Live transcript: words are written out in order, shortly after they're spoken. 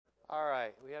All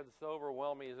right, we have this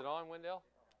overwhelming, is it on, Wendell?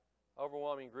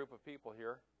 Overwhelming group of people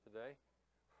here today.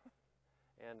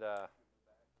 And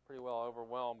pretty well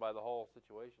overwhelmed by the whole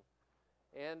situation.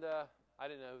 And I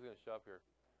didn't know who was going to show up here.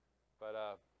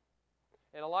 But,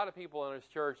 and a lot of people in this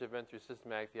church have been through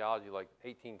systematic theology like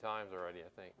 18 times already,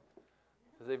 I think.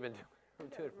 Because they've been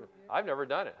doing it. I've never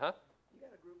done it, huh? You got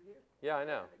a group here? Yeah, I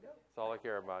know. That's all I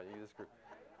care about, this group.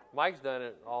 Mike's done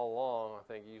it all along.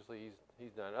 I think usually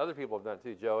he's done it. Other people have done it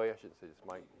too. Joey, I shouldn't say this.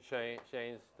 Mike,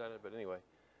 Shane's done it, but anyway.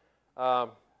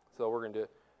 So we're going to do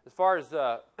it. As far as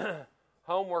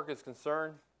homework is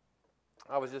concerned,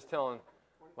 I was just telling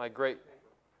my great,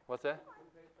 what's that?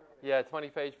 Yeah,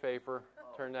 20-page paper.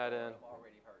 Turn that in.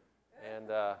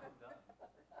 And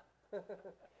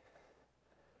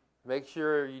make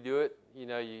sure you do it. You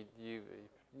know,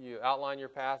 you outline your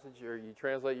passage or you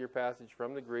translate your passage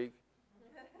from the Greek.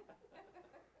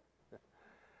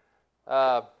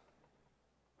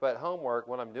 But homework,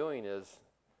 what I'm doing is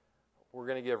we're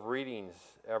going to give readings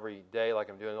every day like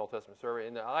I'm doing an Old Testament survey.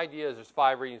 And the idea is there's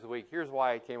 5 readings a week. Here's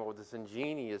why I came up with this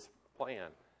ingenious plan.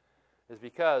 Is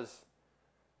because,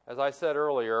 as I said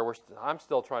earlier, I'm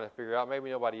still trying to figure out, maybe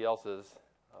nobody else is,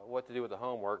 what to do with the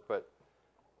homework. But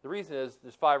the reason is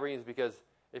there's 5 readings because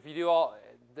if you do all,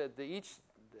 each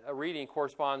reading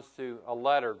corresponds to a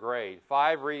letter grade.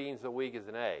 5 readings a week is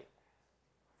an A.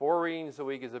 4 readings a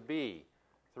week is a B.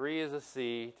 3 is a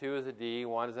C. 2 is a D.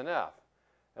 1 is an F.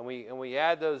 And we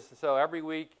add those. So every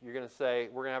week you're going to say,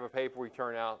 we're going to have a paper we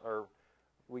turn out or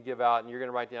we give out, and you're going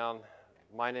to write down,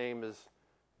 my name is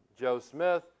Joe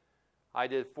Smith. I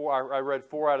read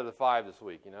 4 out of the 5 this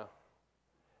week, you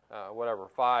know. Whatever,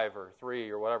 5 or 3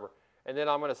 or whatever. And then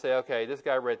I'm going to say, okay, this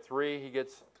guy read 3. He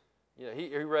gets, you know,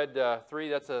 he read 3.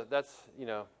 That's you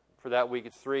know, for that week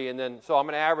it's 3. And then, so I'm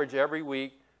going to average every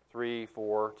week 3,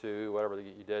 4, 2, whatever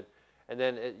you did. And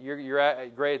then your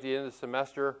grade at the end of the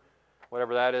semester,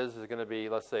 whatever that is going to be,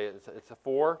 let's say it's a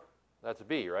 4. That's a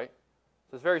B, right?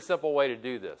 So it's a very simple way to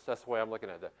do this. That's the way I'm looking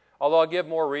at that. Although I'll give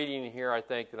more reading in here, I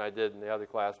think, than I did in the other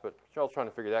class. But Cheryl's trying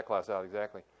to figure that class out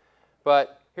exactly.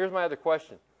 But here's my other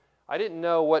question. I didn't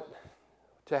know what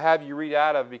to have you read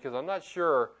out of because I'm not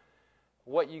sure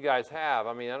what you guys have.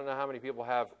 I mean, I don't know how many people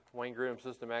have Wayne Grudem's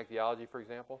Systematic Theology, for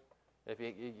example. If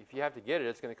you have to get it,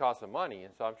 it's going to cost some money.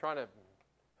 And so I'm trying to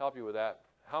help you with that.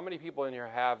 How many people in here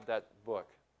have that book?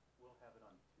 We'll have it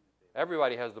on Tuesday.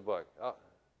 Everybody has the book. Oh,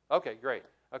 okay, great.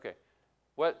 Okay.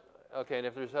 Okay, and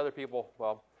if there's other people,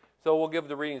 well, so we'll give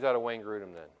the readings out of Wayne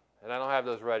Grudem then. And I don't have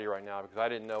those ready right now because I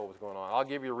didn't know what was going on. I'll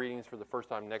give you readings for the first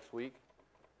time next week.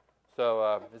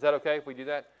 So is that okay if we do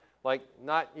that? Like,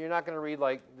 you're not going to read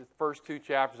like the first 2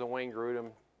 chapters of Wayne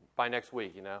Grudem by next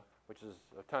week, you know, which is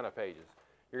a ton of pages.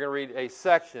 You're going to read a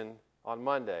section on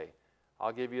Monday.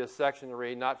 I'll give you a section to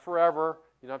read, not forever.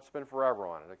 You don't have to spend forever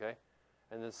on it, okay?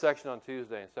 And then a section on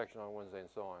Tuesday and a section on Wednesday and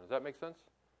so on. Does that make sense?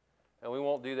 And we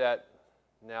won't do that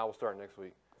now. We'll start next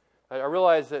week. We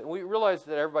realize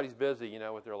that everybody's busy, you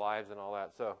know, with their lives and all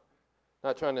that. So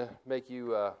not trying to make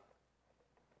you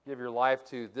give your life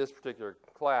to this particular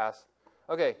class.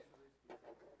 Okay.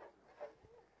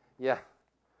 Yeah.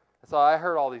 So I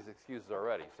heard all these excuses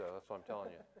already, so that's what I'm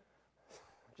telling you.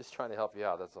 I'm just trying to help you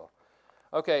out, that's all.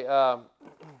 Okay.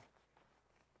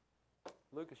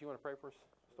 Lucas, you want to pray for us?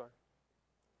 Start.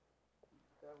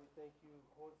 God, we thank you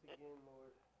once again,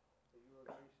 Lord, that you are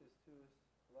gracious to us,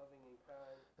 loving and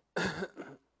kind,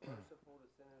 merciful to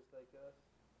sinners like us.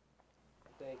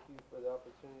 Thank you for the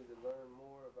opportunity to learn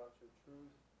more about your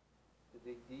truth, to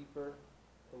dig deeper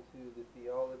into the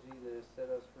theology that has set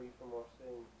us free from our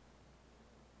sins.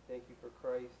 Thank you for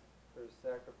Christ, for his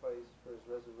sacrifice, for his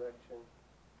resurrection.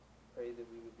 Pray that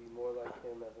we would be more like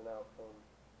him as an outcome,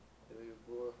 that we would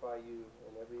glorify you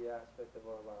in every aspect of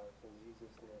our lives. In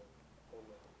Jesus' name,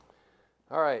 amen.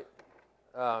 All right.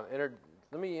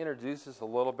 Let me introduce this a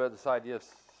little bit, this idea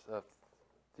of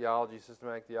theology,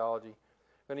 systematic theology.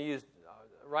 I'm going to use,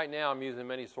 right now I'm using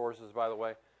many sources, by the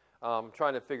way. I'm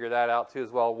trying to figure that out too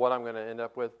as well, what I'm going to end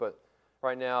up with. But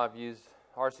right now I've used,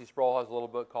 R.C. Sproul has a little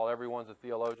book called Everyone's a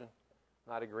Theologian.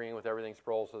 Not agreeing with everything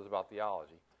Sproul says about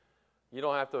theology. You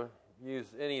don't have to use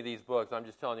any of these books. I'm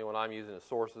just telling you what I'm using as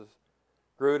sources.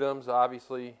 Grudem's,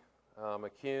 obviously.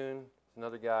 McCune is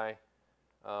another guy.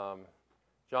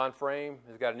 John Frame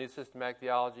has got a new systematic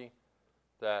theology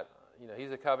that, you know,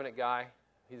 he's a covenant guy.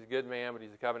 He's a good man, but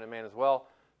he's a covenant man as well.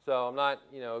 So I'm not,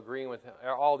 you know, agreeing with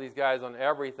all these guys on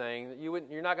everything.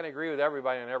 You're not going to agree with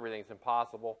everybody on everything. It's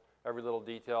impossible, every little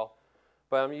detail.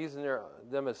 But I'm using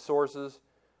them as sources.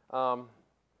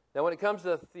 Now, when it comes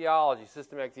to theology,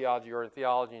 systematic theology, or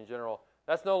theology in general,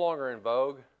 that's no longer in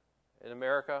vogue in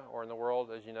America or in the world,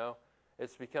 as you know.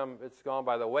 It's gone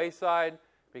by the wayside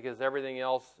because everything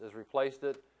else has replaced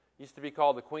it. It used to be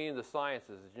called the Queen of the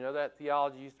Sciences. Did you know that?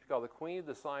 Theology used to be called the Queen of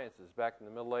the Sciences back in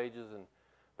the Middle Ages and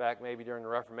back maybe during the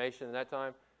Reformation at that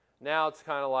time. Now it's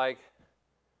kind of like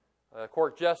a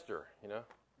court jester, you know.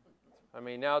 I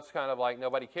mean, now it's kind of like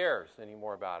nobody cares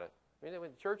anymore about it. I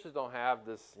mean, churches don't have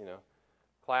this, you know,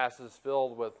 classes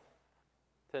filled with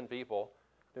 10 people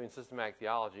doing systematic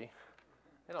theology.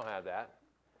 They don't have that.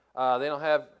 They don't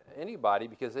have anybody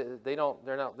because they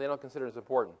don't consider it as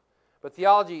important. But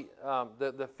theology,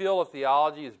 the field of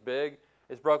theology is big.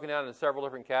 It's broken down into several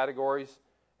different categories.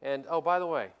 And oh, by the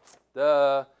way,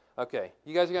 okay,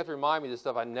 you guys are going to have to remind me of this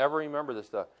stuff. I never remember this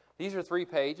stuff. These are 3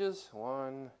 pages.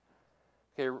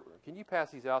 Okay, can you pass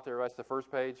these out there? That's the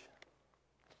first page.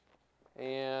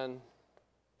 And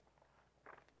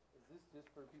Is this just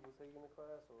for people taking the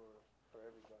class or for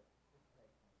everybody?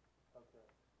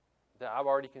 Okay. I'm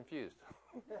already confused.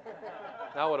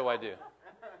 Now what do I do?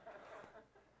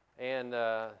 And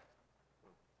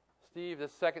Steve,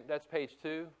 that's page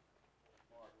 2.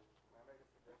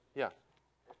 Yeah.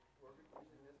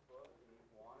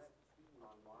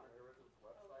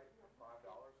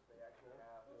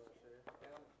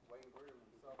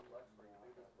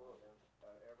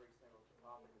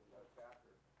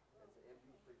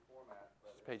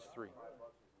 Page 3.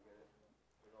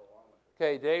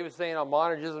 Okay, Dave is saying on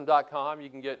monergism.com you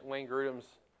can get Wayne Grudem's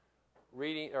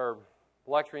reading or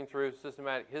lecturing through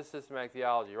his systematic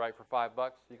theology, right, for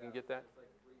 $5. You can get that?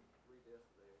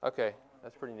 Okay,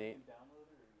 that's pretty neat.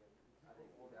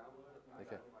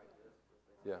 Okay.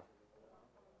 Yeah.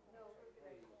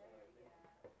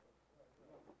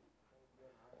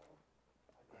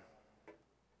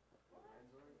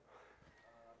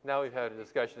 Now we've had a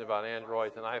discussion about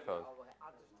Androids and iPhones.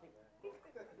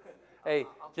 Hey,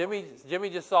 Jimmy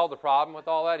just solved the problem with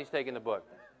all that. He's taking the book.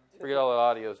 Forget all the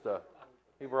audio stuff.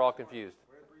 People are all confused.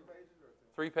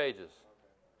 3 pages.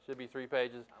 Should be 3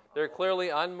 pages. They're clearly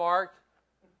unmarked.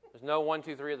 There's no 1,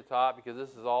 2, 3 at the top because this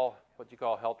is all what you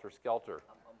call helter-skelter.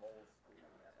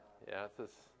 Yeah, this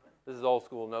is old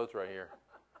school notes right here.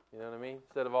 You know what I mean?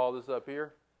 Instead of all this up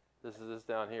here, this is this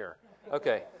down here.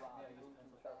 Okay.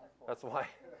 That's why.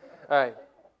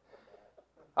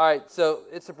 All right, so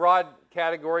it's a broad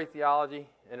category, theology,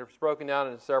 and it's broken down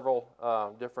into several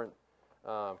different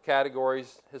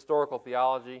categories. Historical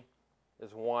theology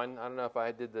is one. I don't know if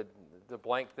I did the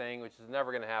blank thing, which is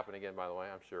never going to happen again, by the way,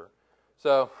 I'm sure.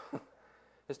 So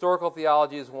historical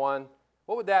theology is one.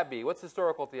 What would that be? What's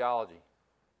historical theology?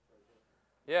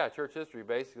 Yeah, church history,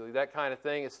 basically. That kind of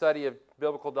thing. It's study of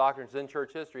biblical doctrines in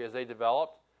church history as they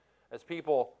developed. As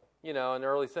people, you know, in the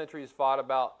early centuries fought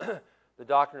about the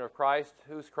doctrine of Christ.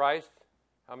 Who's Christ?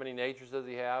 How many natures does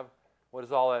he have? What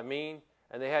does all that mean?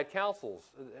 And they had councils,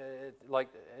 like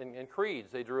in creeds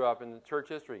they drew up in church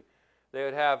history. They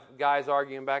would have guys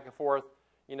arguing back and forth,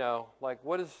 you know, like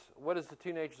what is the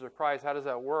 2 natures of Christ? How does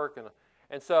that work?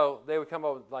 And so they would come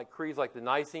up with like creeds like the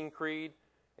Nicene Creed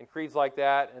and creeds like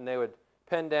that, and they would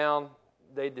pen down.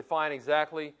 They define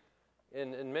exactly,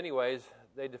 in many ways,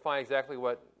 they define exactly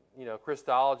what, you know,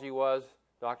 Christology was,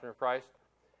 doctrine of Christ.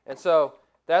 And so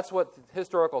that's what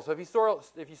historical. So if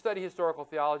you study historical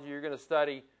theology, you're going to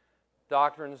study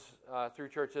doctrines through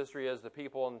church history as the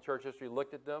people in church history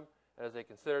looked at them, as they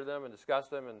considered them and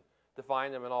discussed them and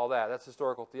defined them and all that. That's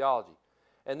historical theology.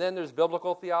 And then there's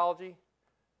biblical theology,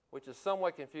 which is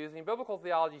somewhat confusing. Biblical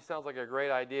theology sounds like a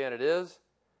great idea, and it is.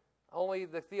 Only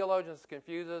the theologians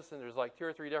confuse us, and there's like 2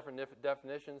 or 3 different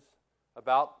definitions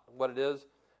about what it is.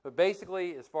 But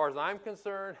basically, as far as I'm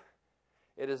concerned,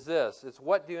 it is this. It's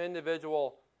what do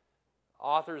individual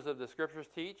authors of the Scriptures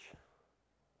teach?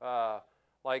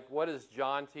 Like, what does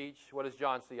John teach? What is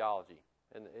John's theology?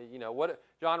 And, you know,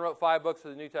 John wrote 5 books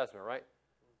of the New Testament, right?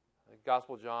 The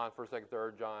Gospel of John, 1st, 2nd,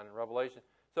 3rd, John, and Revelation.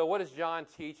 So what does John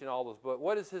teach in all those books?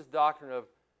 What is his doctrine of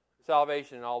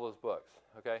salvation in all those books?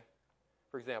 Okay,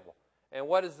 for example. And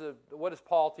what does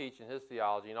Paul teach in his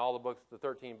theology in all the books, the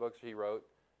 13 books he wrote,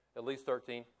 at least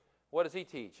 13? What does he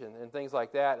teach and things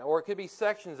like that? Or it could be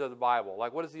sections of the Bible.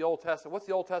 Like what is the Old Testament? What's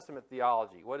the Old Testament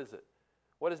theology? What is it?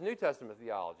 What is New Testament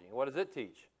theology? What does it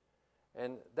teach?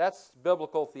 And that's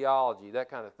biblical theology, that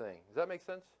kind of thing. Does that make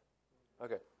sense?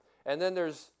 Okay. And then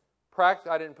there's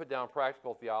I didn't put down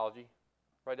practical theology.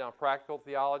 Write down practical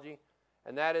theology.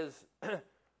 And that is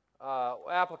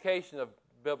application of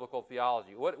biblical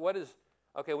theology. What is,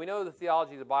 okay, we know the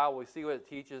theology of the Bible. We see what it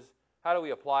teaches. How do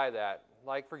we apply that?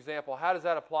 Like, for example, how does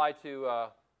that apply to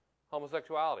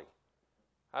homosexuality?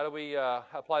 How do we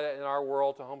apply that in our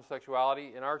world to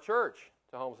homosexuality, in our church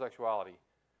to homosexuality?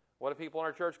 What if people in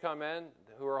our church come in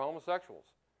who are homosexuals?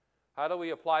 How do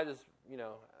we apply this, you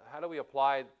know, how do we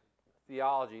apply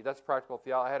theology? That's practical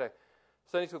theology. I had a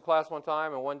Sunday school class one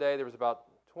time, and one day there was about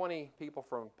 20 people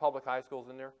from public high schools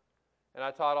in there, and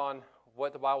I taught on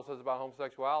what the Bible says about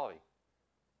homosexuality.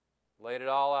 Laid it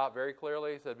all out very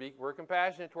clearly. Said, we're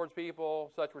compassionate towards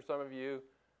people. Such were some of you.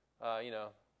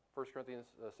 1 Corinthians,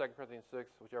 2 Corinthians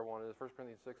 6, whichever one it is, 1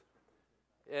 Corinthians 6.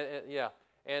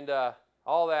 And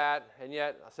all that, and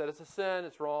yet I said it's a sin,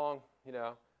 it's wrong, and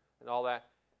all that.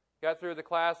 Got through the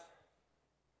class.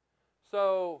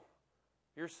 So,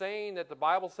 you're saying that the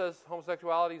Bible says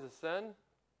homosexuality is a sin?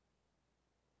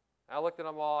 I looked at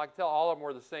them all. I could tell all of them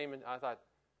were the same, and I thought,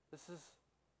 this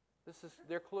is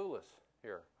they're clueless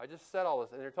here. I just said all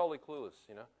this, and they're totally clueless,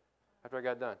 after I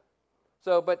got done.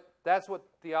 So, but that's what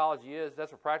theology is.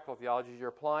 That's what practical theology is. You're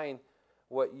applying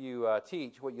what you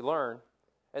teach, what you learn.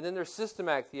 And then there's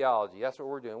systematic theology. That's what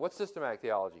we're doing. What's systematic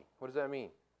theology? What does that mean?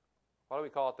 Why do we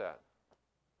call it that?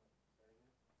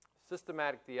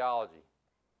 Systematic theology.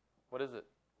 What is it?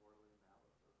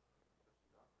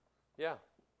 Yeah.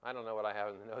 I don't know what I have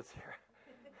in the notes here.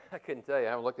 I couldn't tell you. I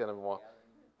haven't looked at them all.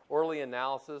 Orderly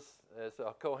analysis is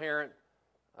a coherent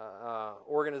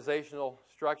organizational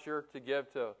structure to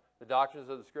give to the doctrines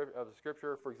of the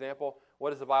Scripture. For example, what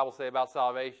does the Bible say about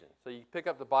salvation? So you pick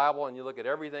up the Bible and you look at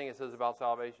everything it says about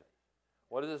salvation.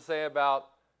 What does it say about,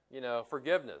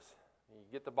 forgiveness? You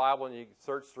get the Bible and you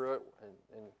search through it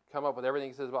and come up with everything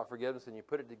it says about forgiveness, and you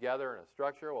put it together in a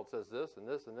structure. Well, it says this and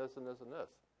this and this and this and this.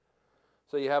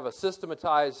 So you have a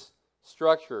systematized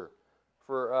structure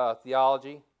for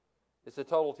theology. It's a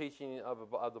total teaching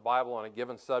of the Bible on a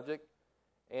given subject.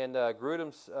 And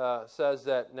Grudem says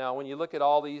that, now when you look at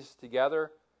all these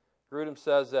together, Grudem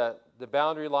says that the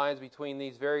boundary lines between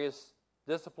these various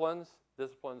disciplines of,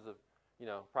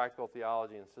 practical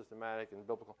theology and systematic and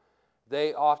biblical,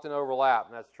 they often overlap,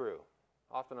 and that's true.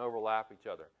 Often overlap each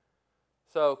other.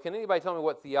 So can anybody tell me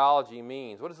what theology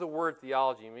means? What does the word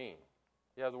theology mean?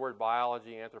 You have the word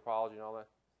biology, anthropology, and all that?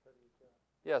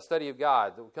 Yeah, study of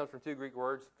God. It comes from two Greek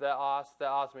words,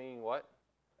 theos meaning what?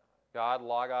 God,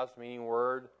 logos meaning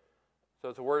word. So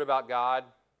it's a word about God,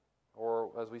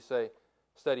 or as we say,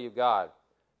 study of God.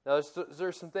 Now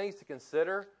there's some things to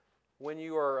consider when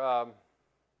you are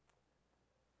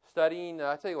studying.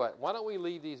 I tell you what, why don't we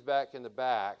leave these back in the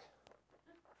back,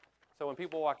 so when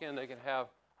people walk in they can have,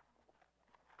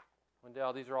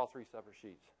 Wendell, these are all 3 separate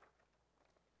sheets.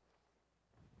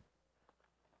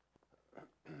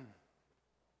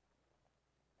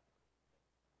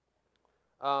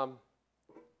 So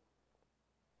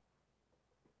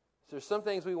there's some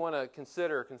things we want to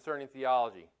consider concerning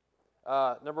theology.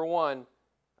 Number one,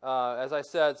 as I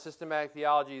said, systematic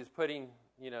theology is putting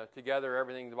together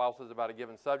everything the Bible says about a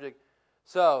given subject.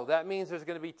 So that means there's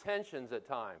going to be tensions at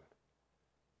times.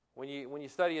 When you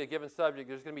study a given subject,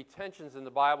 there's going to be tensions in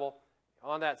the Bible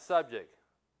on that subject.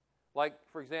 Like,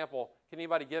 for example, can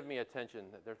anybody give me a tension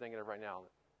that they're thinking of right now?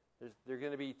 There are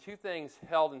going to be 2 things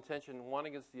held in tension, one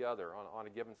against the other on a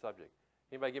given subject.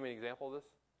 Anybody give me an example of this?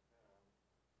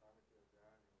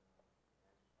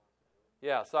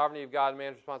 Yeah, sovereignty of God and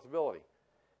man's responsibility.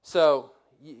 So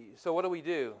what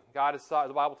do? God is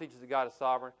the Bible teaches that God is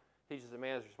sovereign, teaches that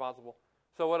man is responsible.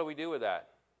 So what do we do with that?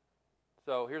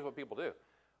 So here's what people do.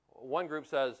 One group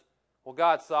says, well,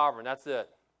 God's sovereign, that's it.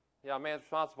 Yeah, man's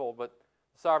responsible, but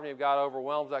the sovereignty of God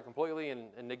overwhelms that completely and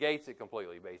negates it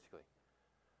completely, basically.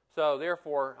 So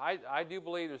therefore, I do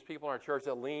believe there's people in our church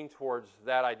that lean towards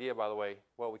that idea, by the way,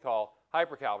 what we call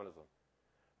hyper-Calvinism.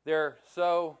 They're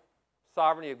so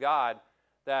sovereignty of God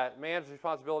that man's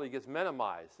responsibility gets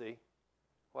minimized, see?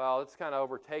 Well, it's kind of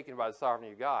overtaken by the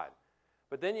sovereignty of God.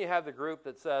 But then you have the group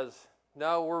that says,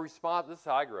 no, we're responsible. This is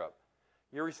how I grew up.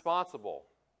 You're responsible.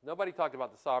 Nobody talked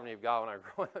about the sovereignty of God when I was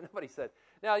growing up. Nobody said.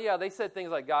 Now, yeah, they said things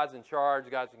like God's in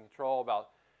charge, God's in control, about,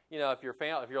 if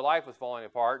your life was falling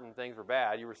apart and things were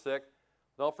bad, you were sick,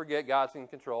 don't forget God's in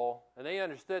control. And they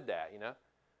understood that,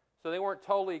 So they weren't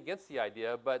totally against the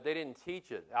idea, but they didn't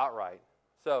teach it outright.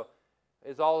 So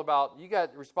it's all about, you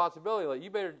got responsibility. Like you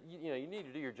need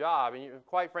to do your job. And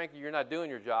quite frankly, you're not doing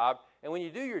your job. And when you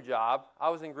do your job, I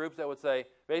was in groups that would say,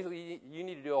 basically, you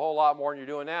need to do a whole lot more than you're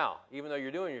doing now, even though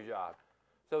you're doing your job.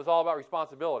 So it's all about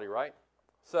responsibility, right?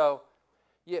 So,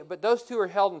 yeah, but those two are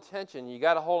held in tension. You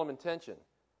got to hold them in tension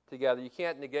together. You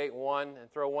can't negate one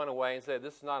and throw one away and say,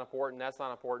 this is not important, that's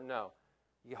not important. No.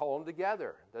 You hold them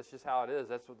together. That's just how it is.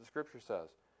 That's what the Scripture says.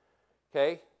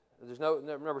 Okay?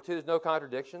 Number 2, there's no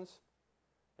contradictions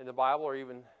in the Bible, or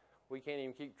even we can't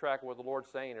even keep track of what the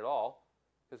Lord's saying at all.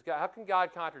 Because how can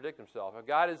God contradict himself? If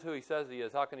God is who he says he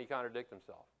is, how can he contradict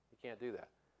himself? He can't do that.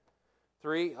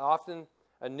 3, often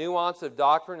a nuance of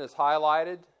doctrine is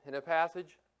highlighted in a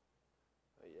passage.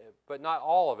 but not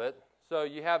all of it. So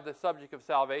you have the subject of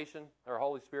salvation, or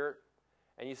Holy Spirit,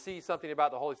 and you see something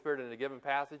about the Holy Spirit in a given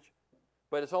passage,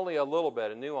 but it's only a little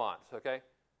bit, a nuance, okay?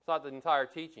 It's not the entire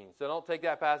teaching. So don't take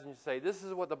that passage and say, this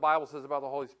is what the Bible says about the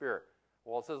Holy Spirit.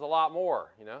 Well, it says a lot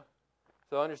more, you know?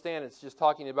 So understand it's just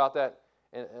talking about that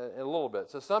in a little bit.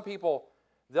 So some people,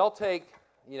 they'll take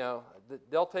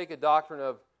a doctrine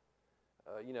of,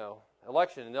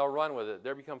 election, and they'll run with it.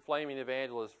 They'll become flaming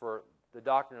evangelists for the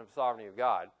doctrine of sovereignty of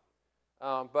God.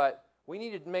 But we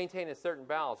need to maintain a certain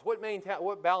balance. What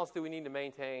balance do we need to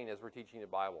maintain as we're teaching the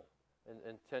Bible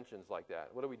and tensions like that?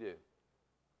 What do?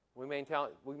 We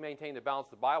maintain the balance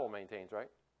the Bible maintains, right?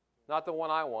 Not the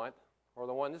one I want, or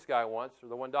the one this guy wants, or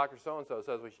the one Dr. So-and-so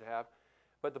says we should have.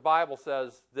 But the Bible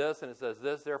says this, and it says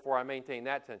this, therefore I maintain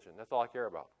that tension. That's all I care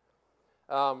about.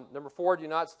 Number 4, do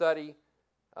not study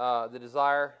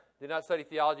Do not study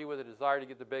theology with a desire to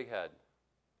get the big head.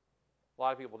 A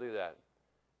lot of people do that.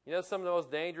 You know, some of the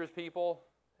most dangerous people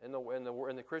in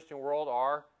the Christian world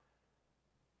are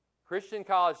Christian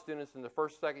college students in the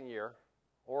first, second year,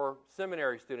 or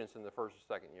seminary students in the first or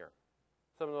second year.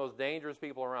 Some of the most dangerous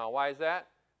people around. Why is that?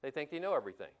 They think they know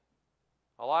everything.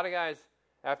 A lot of guys,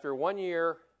 after 1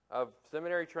 year of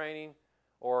seminary training,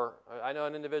 or I know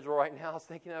an individual right now is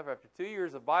thinking of after 2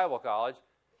 years of Bible college,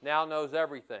 now knows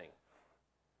everything,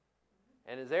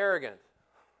 and is arrogant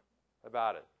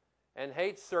about it, and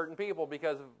hates certain people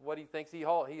because of what he thinks he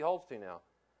holds to now.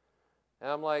 And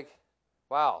I'm like,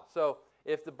 wow. So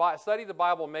if the study of the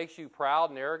Bible makes you proud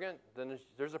and arrogant, then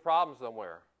there's a problem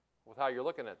somewhere with how you're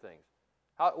looking at things.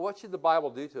 What should the Bible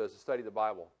do to us to study the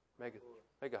Bible? Make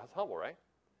us humble, right?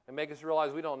 And make us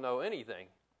realize we don't know anything.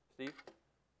 Steve?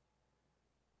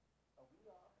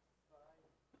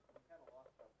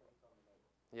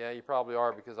 Yeah, you probably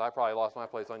are, because I probably lost my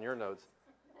place on your notes.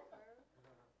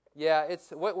 Yeah,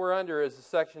 it's what we're under is a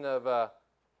section of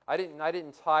I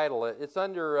didn't title it. It's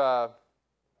under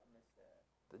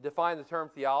define the term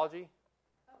theology.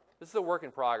 This is a work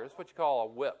in progress. It's what you call a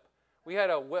whip. We had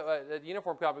a whip at the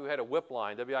uniform company. We had a whip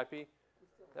line, WIP.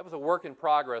 That was a work in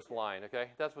progress line. Okay,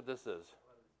 that's what this is.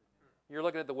 You're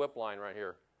looking at the whip line right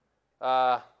here.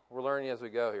 We're learning as we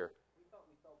go here.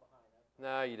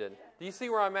 No, you didn't. Do you see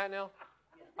where I'm at now?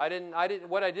 I didn't.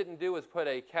 What I didn't do was put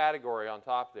a category on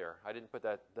top there. I didn't put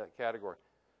that category.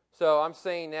 So I'm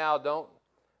saying now, don't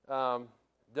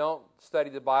study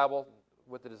the Bible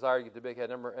with the desire to get the big head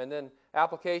number. And then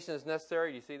application is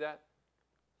necessary. Do you see that?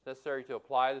 It's necessary to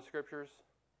apply the Scriptures.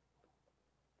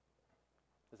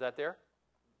 Is that there?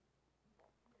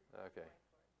 Okay.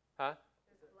 Huh?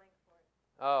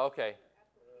 Oh, okay.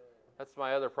 That's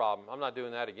my other problem. I'm not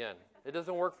doing that again. It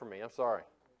doesn't work for me. I'm sorry.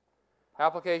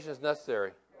 Application is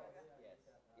necessary.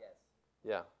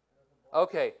 Yeah.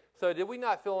 Okay. So did we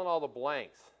not fill in all the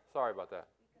blanks? Sorry about that.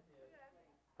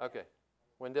 Okay.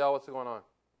 Wendell, what's going on?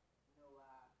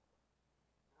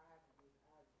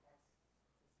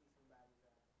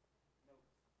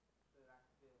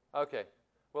 Okay.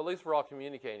 Well, at least we're all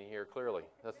communicating here clearly.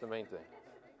 That's the main thing.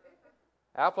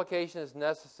 Application is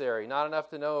necessary. Not enough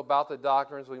to know about the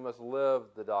doctrines. We must live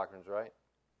the doctrines, right?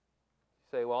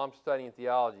 You say, well, I'm studying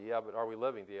theology. Yeah, but are we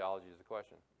living theology is the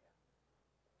question.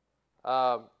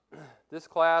 This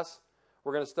class,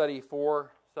 we're going to study 4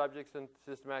 subjects in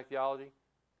systematic theology.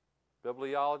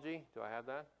 Bibliology. Do I have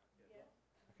that?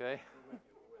 Yes. Okay.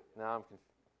 Now I'm confused.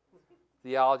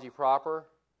 Theology proper.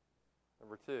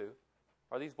 Number 2.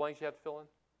 Are these blanks you have to fill in?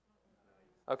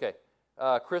 Okay.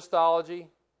 Christology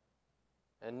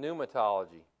and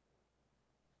pneumatology.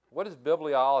 What is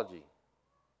bibliology?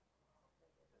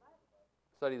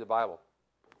 Study the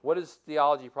What is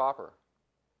theology proper?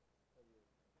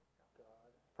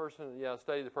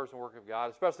 Study the person and work of God,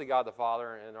 especially God the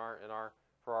Father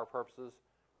for our purposes.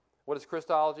 What is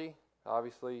Christology?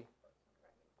 Obviously.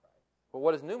 But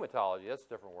what is pneumatology? That's a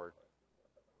different word.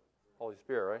 Holy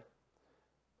Spirit, right?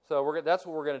 So that's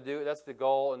what we're going to do. That's the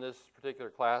goal in this particular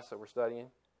class that we're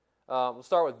studying. We'll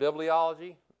start with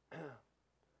bibliology.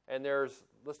 And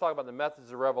let's talk about the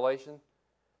methods of revelation.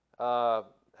 How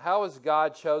has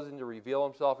God chosen to reveal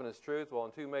himself in his truth? Well,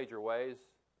 in 2 major ways.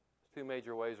 2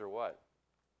 major ways are what?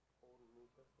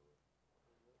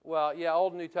 Well, yeah,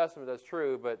 Old and New Testament, that's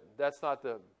true, but that's not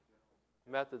the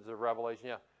methods of revelation.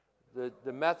 Yeah,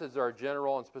 the methods are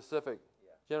general and specific,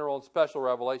 general and special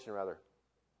revelation, rather.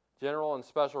 General and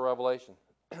special revelation.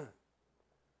 There's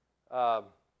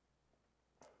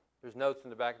notes in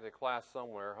the back of the class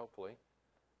somewhere, hopefully.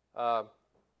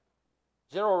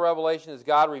 General revelation is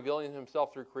God revealing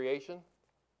himself through creation.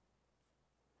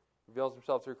 Reveals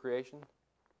himself through creation.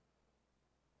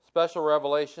 Special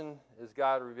revelation is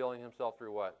God revealing himself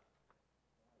through what?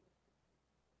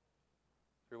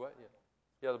 Through what?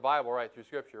 Yeah, the Bible, right? Through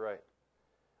Scripture, right?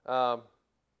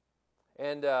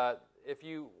 And if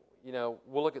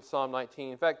we'll look at Psalm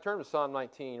 19. In fact, turn to Psalm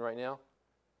 19 right now.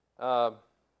 If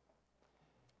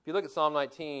you look at Psalm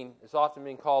 19, it's often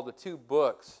being called the two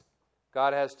books.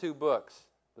 God has two books.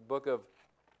 The book of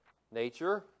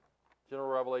nature, general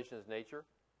revelation is nature,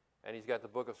 and He's got the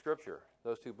book of Scripture,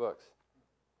 those two books.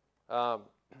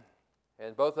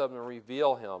 And both of them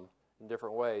reveal Him in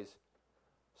different ways.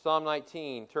 Psalm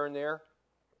 19, turn there.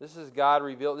 This is God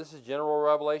revealed. This is general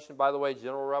revelation. By the way,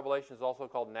 general revelation is also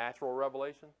called natural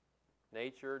revelation.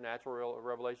 Nature, natural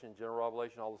revelation, general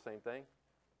revelation, all the same thing.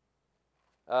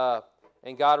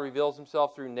 And God reveals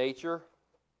Himself through nature.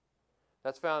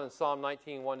 That's found in Psalm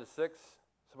 19, 1-6.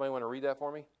 Somebody want to read that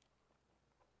for me?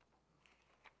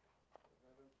 The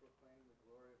heavens proclaim the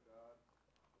glory of God.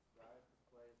 The skies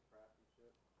display His craftsmanship.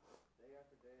 Day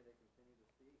after day they continue to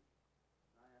speak.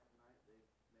 Night after night they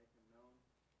make Him known.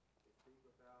 They speak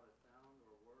without a sound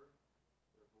or a word.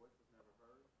 Their voice is never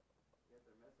heard. Yet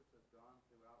their message has gone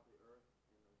throughout the earth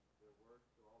and their words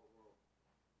to all the world.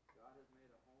 God has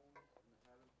made a home in the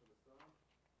heavens for the sun.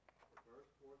 It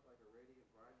bursts forth like a radiant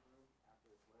bridegroom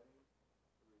after his wedding.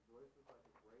 It rejoices like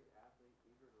a great athlete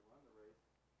eager to run the race.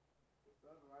 The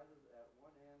sun rises at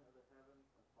one end of the heavens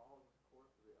and follows its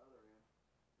course to the other end.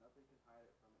 Nothing can hide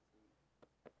it from its heat.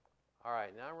 All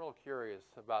right, now I'm real curious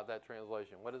about that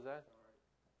translation. What is that?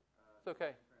 It's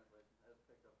okay.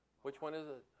 Which one is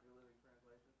it? New Living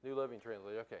Translation. New Living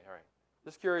Translation. Okay, all right.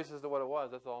 Just curious as to what it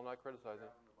was. That's all. I'm not criticizing.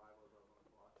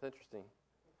 It's interesting.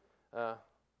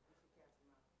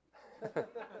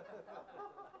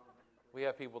 We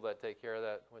have people that take care of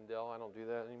that, Wendell. I don't do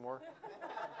that anymore.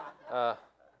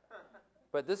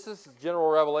 But this is general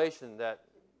revelation that,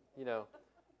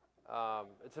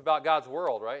 it's about God's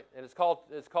world, right? And it's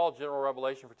called general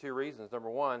revelation for two reasons. Number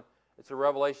one, it's a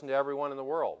revelation to everyone in the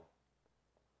world.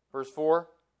 Verse 4,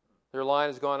 their line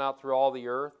has gone out through all the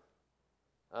earth.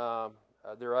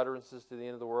 Their utterances to the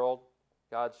end of the world.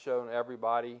 God's shown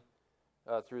everybody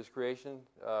through His creation.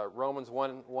 Romans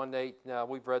 1:8. Now,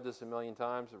 we've read this a million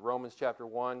times. Romans chapter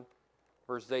 1,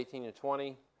 verses 18 and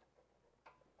 20.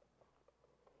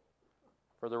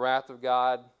 For the wrath of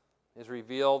God is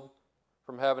revealed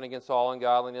from heaven against all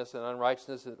ungodliness and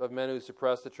unrighteousness of men who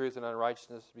suppress the truth and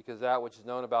unrighteousness, because that which is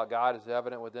known about God is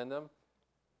evident within them.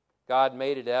 God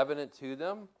made it evident to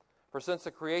them. For since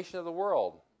the creation of the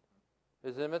world,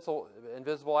 His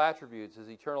invisible attributes, His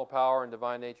eternal power and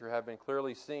divine nature have been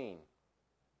clearly seen,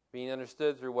 being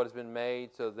understood through what has been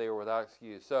made, so that they were without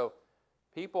excuse. So,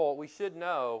 people, we should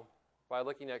know by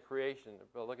looking at creation,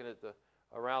 by looking at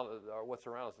what's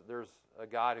around us, that there's a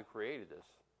God who created this,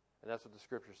 and that's what the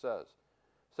Scripture says.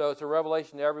 So it's a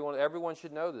revelation to everyone. Everyone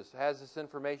should know this. It has this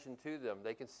information to them.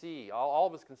 They can see. All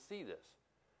of us can see this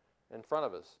in front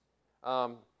of us.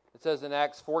 It says in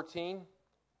Acts 14,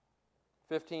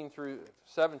 15 through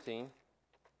 17,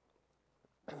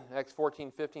 Acts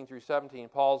 14, 15 through 17,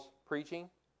 Paul's preaching,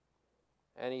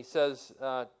 and he says,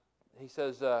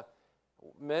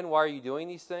 men, why are you doing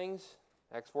these things?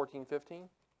 Acts 14, 15.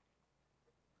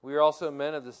 We are also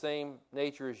men of the same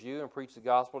nature as you, and preach the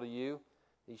gospel to you.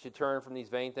 You should turn from these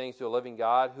vain things to a living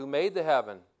God, who made the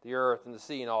heaven, the earth, and the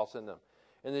sea, and all that's in them.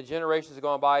 In the generations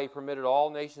gone by, He permitted all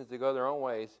nations to go their own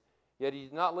ways, yet He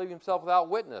did not leave Himself without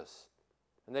witness,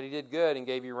 and that He did good and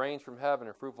gave you rains from heaven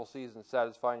and fruitful seasons,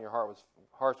 satisfying your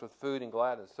hearts with food and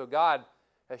gladness. So God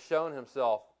has shown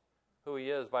Himself who He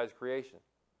is by His creation.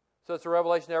 So it's a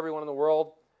revelation to everyone in the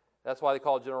world. That's why they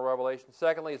call it general revelation.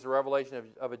 Secondly, it's a revelation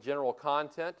of a general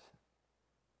content.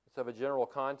 It's of a general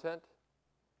content.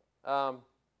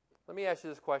 Let me ask you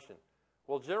this question.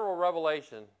 Will general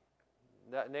revelation,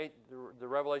 the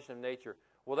revelation of nature,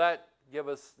 will that give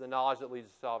us the knowledge that leads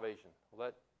to salvation? Will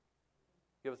that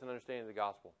give us an understanding of the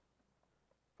gospel?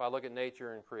 If I look at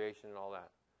nature and creation and all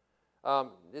that.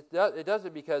 It does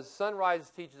it because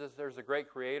sunrise teaches us there's a great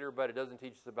creator, but it doesn't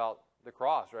teach us about the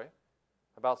cross, right?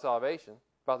 About salvation,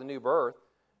 about the new birth.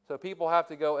 So people have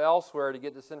to go elsewhere to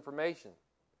get this information.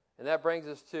 And that brings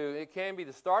us to, it can be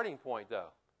the starting point,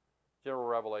 though, general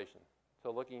revelation. So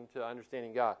looking to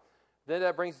understanding God. Then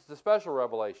that brings us to special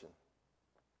revelation.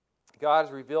 God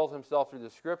has revealed Himself through the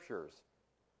Scriptures.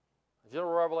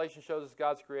 General revelation shows us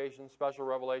God's creation. Special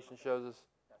revelation shows us...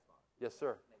 That's fine. Yes,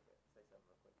 sir. Say something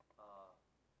real quick.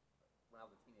 When I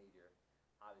was a teenager,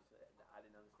 obviously I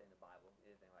didn't understand the Bible,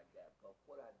 anything like that. But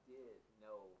what I did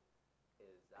know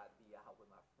is I'd be out with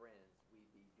my friends.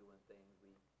 We'd be doing things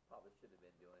we probably shouldn't have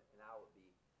been doing. And I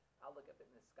look up in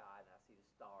the sky and I see the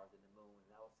stars and the moon,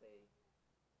 and I would say,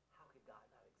 how could God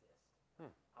not exist?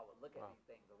 I would look at these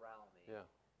things around me. Yeah.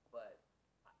 But,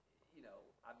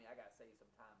 I got saved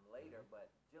some time later, but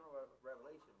general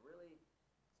revelation really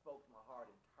spoke to my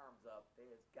heart in terms of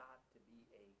there's got to be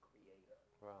a creator.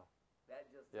 Wow. That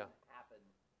just didn't happen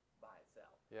by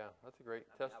itself. Yeah, that's a great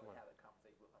I testimony. would have a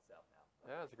conversation with myself now.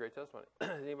 Yeah, that's a great testimony.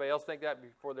 Anybody else think that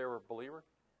before they were a believer?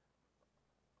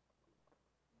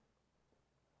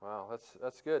 Wow,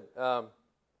 that's good.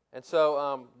 And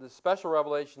so the special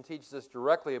revelation teaches us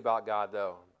directly about God,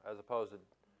 though, as opposed to,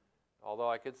 although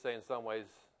I could say in some ways,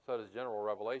 so does general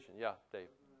revelation. Yeah, Dave.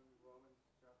 Romans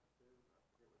chapter 2, I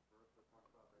forget which verse, but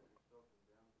talks about that you're still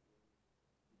condemned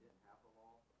when you didn't have the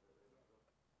law.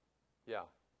 Yeah.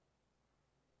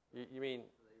 You mean?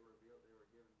 So they were given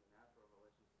the natural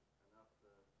revelation enough to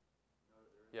know that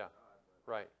there is Yeah. a God.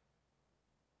 But Right.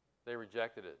 They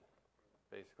rejected it,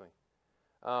 basically.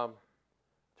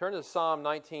 Turn to Psalm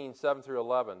 19, 7 through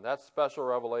 11. That's special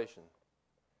revelation.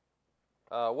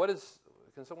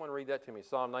 Can someone read that to me?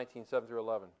 Psalm 19, 7 through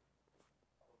 11.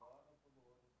 The law of the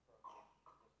Lord is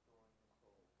perfect,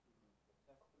 restoring the soul. The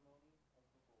testimony of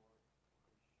the Lord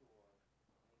is sure,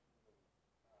 making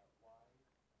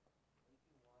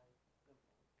wise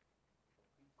simple.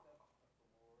 The precepts of the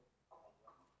Lord are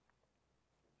right,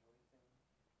 rejoicing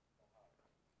the heart.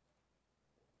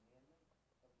 The commandment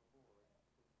of the Lord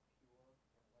is pure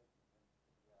enlightenment to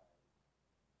the eyes.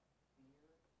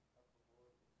 Fear of the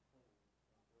Lord is clean,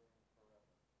 enduring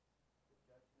forever. The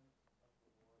judgments of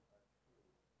the Lord are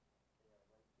true. They are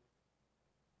righteous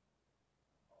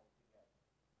altogether.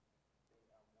 They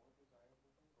are more desirable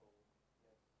than gold,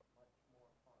 yes, much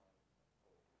more fine than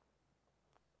gold.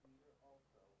 Sweeter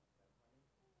also than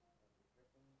honey and the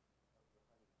drippings of the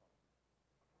honeycomb.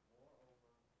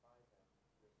 Moreover, by them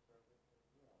your servant has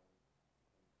warned,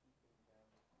 and keeping them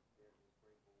there is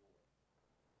great reward.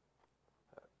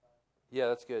 Yeah,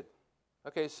 that's good.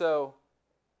 Okay, so,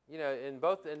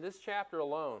 in this chapter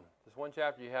alone, this one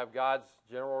chapter, you have God's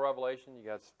general revelation, you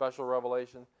got special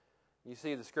revelation. You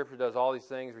see the Scripture does all these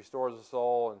things, restores the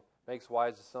soul, and makes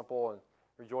wise the simple, and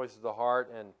rejoices the heart,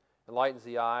 and enlightens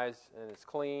the eyes, and it's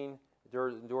clean,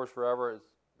 endures forever,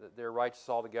 they're righteous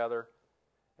altogether,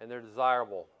 and they're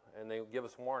desirable, and they give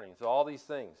us warnings. So all these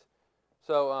things.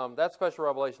 So that's special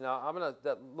revelation. Now,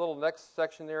 that little next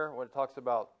section there, when it talks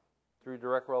about through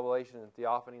direct revelation and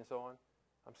theophany and so on,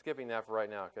 I'm skipping that for right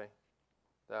now, okay?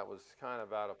 That was kind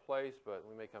of out of place, but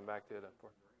we may come back to it.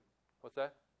 What's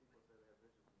that?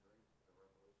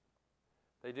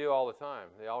 They do all the time.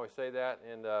 They always say that,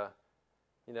 and,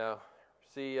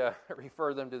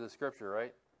 refer them to the Scripture,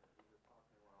 right?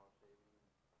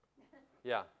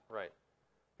 Yeah, right.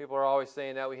 People are always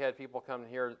saying that. We had people come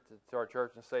here to our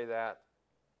church and say that,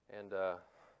 and I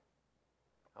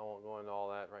won't go into all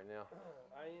that right now.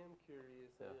 I am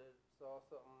curious. Yeah. I saw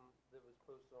something that was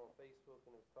posted on Facebook,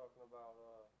 and it was talking about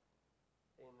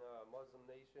in Muslim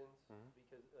nations,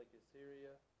 because like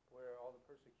Assyria, where all the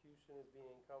persecution is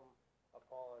being come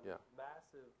upon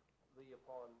massively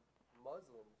upon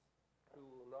Muslims who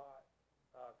will not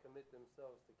commit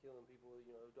themselves to killing people,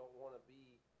 who don't want to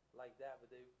be like that, but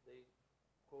they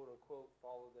quote unquote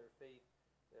follow their faith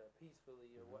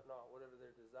peacefully or whatnot, whatever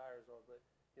their desires are. But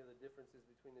the differences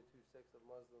between the two sects of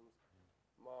Muslims.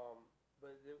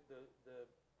 But the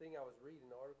thing I was reading,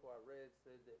 the article I read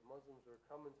said that Muslims are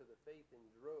coming to the faith in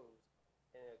droves,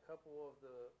 and a couple of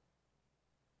the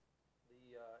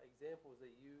examples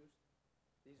they used,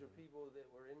 these are people that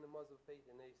were in the Muslim faith,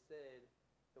 and they said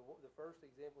the first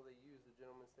example they used, the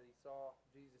gentleman said he saw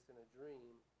Jesus in a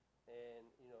dream, and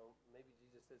maybe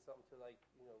Jesus said something to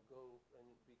go and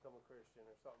become a Christian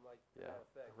or something like that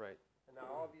effect. Right. And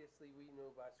now obviously we know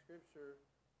by Scripture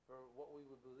for what we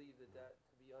would believe that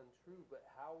to be untrue, but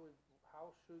how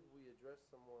should we address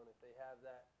someone if they have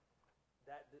that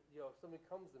if somebody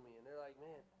comes to me and they're like,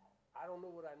 man, I don't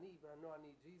know what I need, but I know I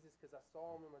need Jesus because I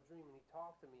saw him in my dream and he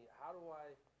talked to me. How do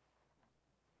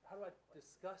I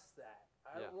discuss that?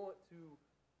 I don't want to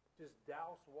just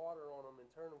douse water on him and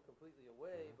turn him completely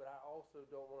away, but I also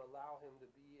don't want to allow him to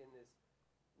be in this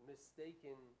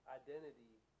mistaken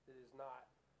identity that is not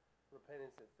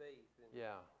repentance and faith.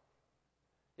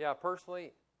 Yeah,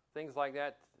 personally, things like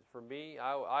that, for me,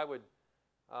 I would,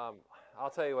 I'll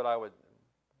tell you what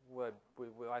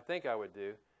I think I would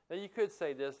do. Now, you could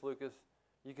say this, Lucas.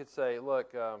 You could say,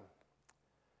 look,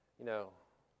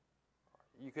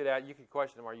 you could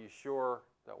question them, are you sure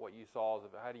that what you saw is,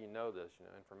 how do you know this,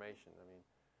 information?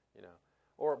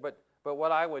 But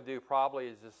what I would do probably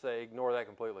is just say, ignore that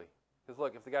completely. Because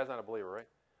look, if the guy's not a believer, right,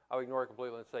 I would ignore it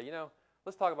completely and say,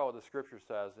 let's talk about what the Scripture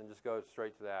says and just go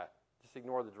straight to that. Just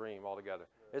ignore the dream altogether.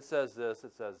 It says this,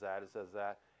 it says that, it says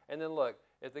that. And then look,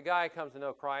 if the guy comes to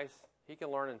know Christ, he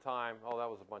can learn in time, oh, that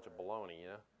was a bunch of baloney,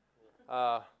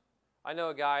 I know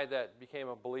a guy that became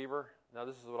a believer. Now,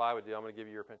 this is what I would do. I'm going to give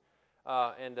you your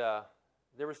opinion.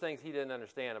 There was things he didn't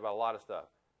understand about a lot of stuff.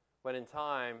 But in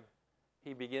time,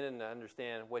 he began to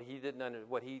understand what he didn't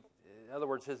in other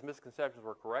words, his misconceptions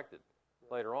were corrected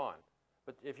later on.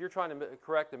 But if you're trying to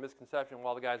correct a misconception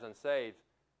while the guy's unsaved,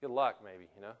 good luck, maybe,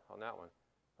 on that one.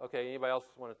 Okay, anybody else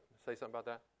want to say something about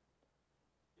that?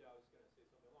 Yeah, I was going to say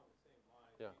something along the same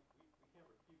line. Yeah. We can't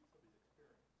refute somebody's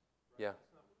experience, right? Yeah.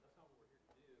 That's not what we're here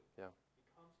to do. Yeah. He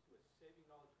comes to a saving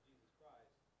knowledge of Jesus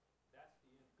Christ. That's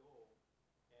the end goal.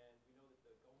 And we know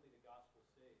that only the gospel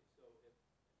saves. So if a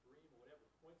dream or whatever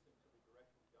points him to the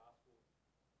direction of the gospel,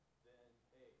 then,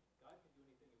 hey, God can do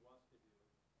anything he wants to do.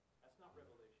 That's not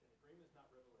revelation. A dream is not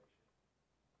revelation.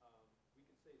 We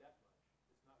can say that much.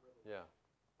 It's not revelation. Yeah.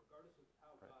 Regardless of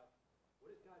how God, what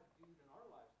does God do in our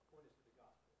lives to point us to the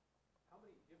gospel? How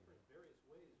many different various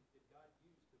ways did God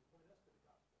use to point us to the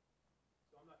gospel?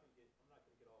 So I'm not going to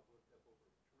get all worked up over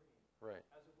a dream. Right.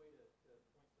 As a way to point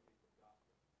somebody to the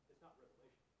gospel. It's not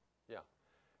revelation. Yeah.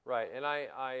 Right. And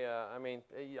I mean,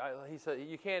 he said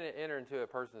you can't enter into a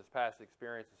person's past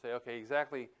experience and say, okay,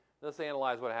 exactly, let's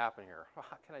analyze what happened here.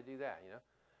 How can I do that,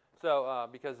 So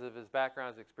because of his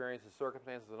background, his experience, his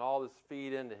circumstances, and all this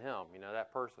feed into him,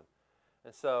 that person.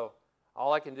 And so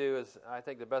all I can do is, I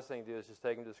think the best thing to do is just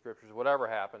take him to the Scriptures, whatever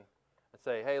happened, and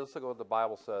say, hey, let's look at what the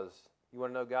Bible says. You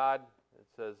want to know God? It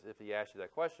says if he asks you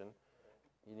that question,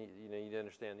 you need to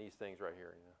understand these things right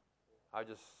here. I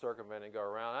just circumvent and go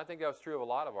around. I think that was true of a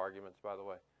lot of arguments, by the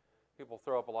way. People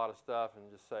throw up a lot of stuff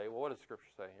and just say, well, what does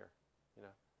Scripture say here?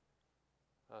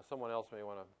 Someone else may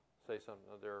want to say something.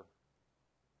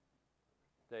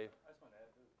 Dave? I just want to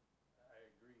add, I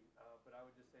agree, but I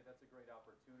would just say that's a great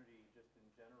opportunity just in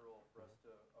general for us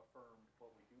to affirm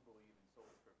what we do believe in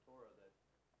sola scriptura, that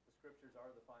the Scriptures are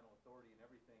the final authority in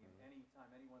everything, and any time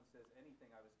anyone says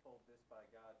anything, I was told this by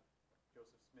God,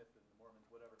 Joseph Smith and the Mormons,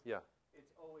 whatever, Yeah.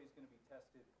 It's always going to be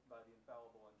tested by the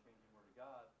infallible, unchanging Word of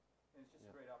God, and it's just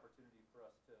a great opportunity for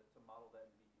us to model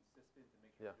that and be consistent and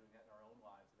make sure we're doing that in our own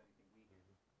lives of anything we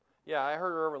hear. Yeah, I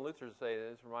heard Irvin Luther say,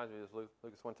 this reminds me of this,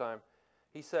 Lucas, one time.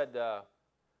 He said, I'm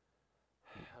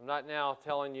not now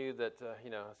telling you that,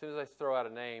 as soon as I throw out a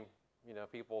name, some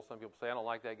people say, I don't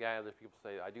like that guy. Other people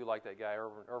say, I do like that guy.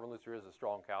 Irvin Luther is a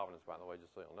strong Calvinist, by the way,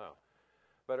 just so you'll know.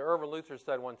 But Irvin Luther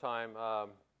said one time,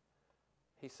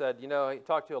 he said, he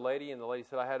talked to a lady, and the lady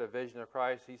said, I had a vision of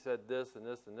Christ. He said this and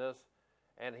this and this.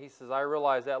 And he says, I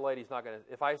realize that lady's not going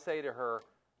to, if I say to her,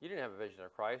 you didn't have a vision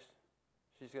of Christ,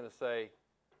 she's going to say,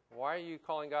 why are you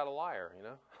calling God a liar,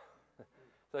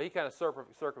 So he kind of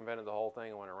circumvented the whole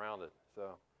thing and went around it.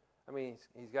 So, I mean,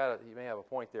 he may have a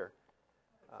point there.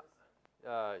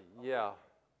 Yeah. Yeah.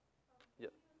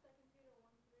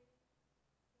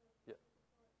 Yeah.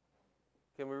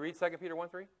 Can we read 2 Peter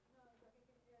 1:3?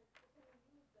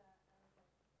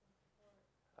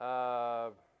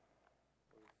 I'm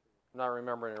not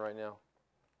remembering it right now.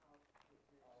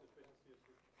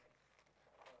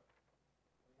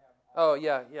 Oh,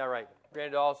 yeah, right.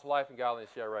 Granted also life and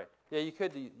godliness, yeah, right. Yeah, you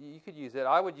could use it.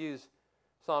 I would use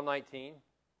Psalm 19,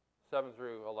 7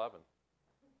 through 11.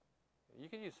 You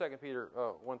can use 2 Peter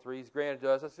 1:3. He's granted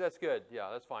to us. That's good.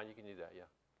 Yeah, that's fine. You can do that, yeah.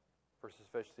 For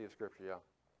sufficiency of Scripture, yeah.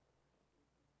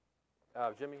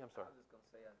 Jimmy, I'm sorry. I was just going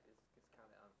to say it's kind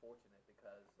of unfortunate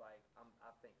because,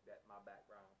 I think that my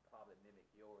background probably mimic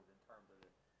yours in terms of the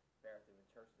various different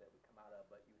churches that we come out of,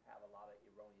 but you have a lot of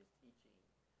erroneous teaching.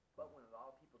 But when a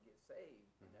lot of people get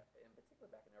saved, in particular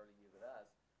back in the early years with us,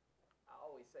 I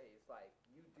always say it's like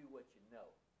you do what you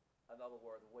know. In other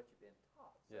words, what you've been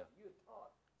taught. So if you're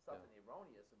taught something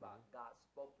erroneous about God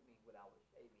spoke to me when I was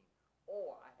shaving,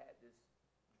 or I had this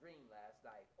dream last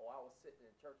night, or I was sitting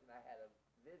in church and I had a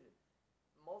vision.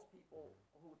 Most people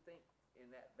who think in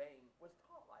that vein was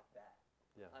taught like that.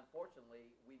 Yeah.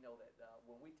 Unfortunately, we know that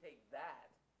when we take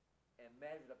that and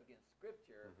measure it up against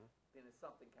Scripture, then it's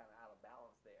something kind of out of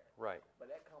balance there. Right.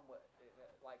 But that comes with,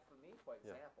 like for me, for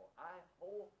example, I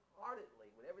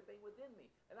wholeheartedly, with everything within me,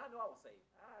 and I know I was saved.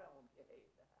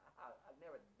 I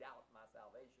never doubt my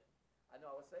salvation. I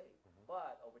know I was saved.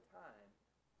 But over time,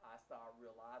 I started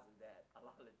realizing that a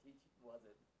lot of the teaching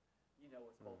wasn't,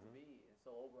 was supposed to be. And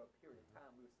so over a period of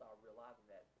time, we started realizing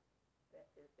that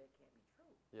can't be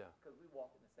true. Yeah. Because we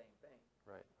walk in the same thing.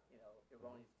 Right.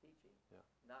 Erroneous teaching. Yeah.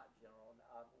 Not general,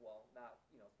 not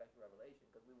special revelation,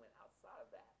 because we went outside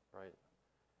of that. Right.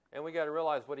 And we got to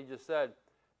realize what he just said,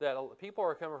 that people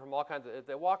are coming from all kinds of, if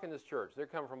they walk in this church, they're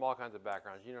coming from all kinds of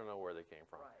backgrounds. You don't know where they came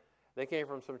from. Right. They came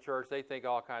from some church, they think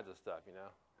all kinds of stuff, They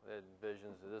had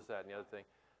visions of this, that, and the other thing.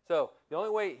 So the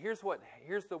only way, here's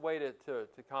the way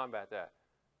to combat that.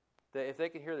 That if they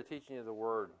can hear the teaching of the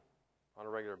Word, on a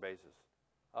regular basis.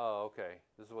 Oh, okay.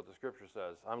 This is what the Scripture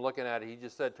says. I'm looking at it. He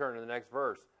just said turn to the next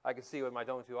verse. I can see it with my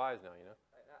own two eyes now, you know.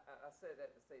 I said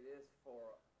that to say this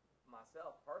for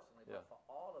myself personally, but for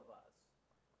all of us,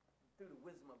 through the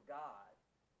wisdom of God,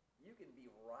 you can be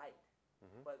right.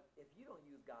 But if you don't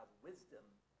use God's wisdom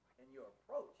in your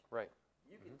approach, right,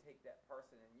 you can take that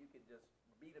person and you can just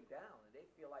beat them down, and they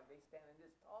feel like they're standing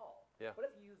this tall. Yeah. But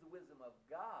if you use the wisdom of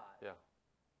God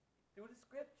through the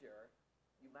Scripture,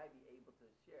 you might be able to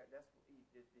share. That's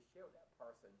to share with that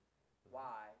person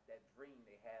why that dream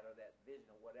they had or that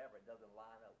vision or whatever doesn't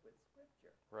line up with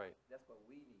Scripture. right. That's what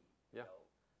we need. Yeah.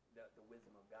 You know, the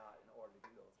wisdom of God in order to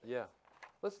do those things. Yeah.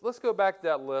 Let's go back to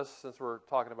that list since we're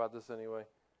talking about this anyway.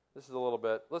 This is a little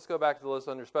bit. Let's go back to the list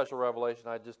under special revelation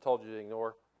I just told you to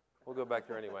ignore. We'll go back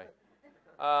there anyway.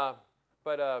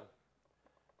 But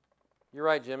you're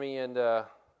right, Jimmy, and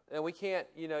we can't,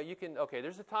 you can, okay,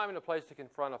 there's a time and a place to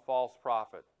confront a false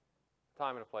prophet.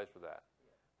 Time and a place for that.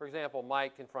 For example,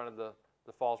 Mike confronted the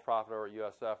false prophet over at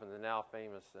USF and the now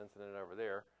famous incident over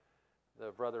there,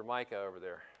 the brother Micah over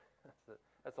there.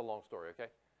 That's a long story, okay?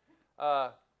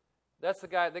 That's the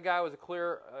guy. The guy was a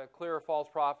clear false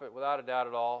prophet without a doubt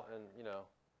at all, and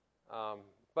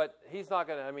but he's not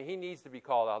going to. I mean, he needs to be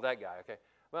called out. That guy, okay.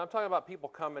 But I'm talking about people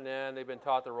coming in. They've been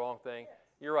taught the wrong thing.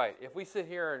 You're right. If we sit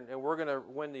here and we're going to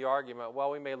win the argument,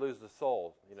 well, we may lose the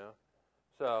soul.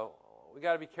 So we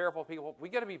got to be careful. People. We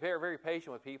got to be very, very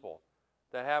patient with people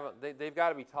that haven't. They've got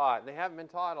to be taught. They haven't been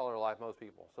taught all their life. Most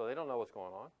people, so they don't know what's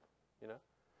going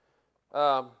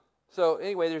on. So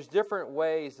anyway, there's different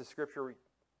ways the Scripture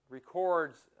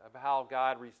records of how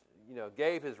God,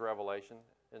 gave His revelation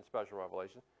in special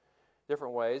revelation.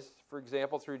 Different ways. For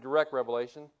example, through direct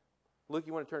revelation. Luke,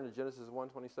 you want to turn to Genesis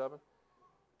 1:27?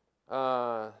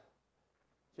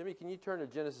 Jimmy, can you turn to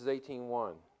Genesis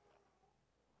 18:1?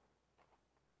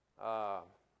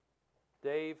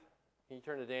 Dave, can you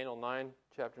turn to Daniel 9,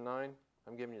 chapter 9?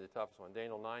 I'm giving you the toughest one.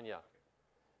 Daniel 9, yeah.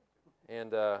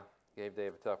 And gave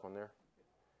Dave a tough one there.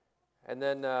 And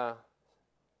then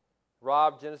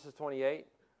Rob, Genesis 28.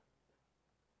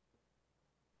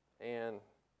 And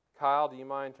Kyle, do you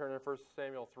mind turning to 1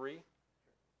 Samuel 3?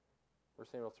 1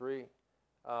 Samuel 3.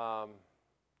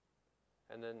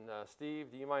 And then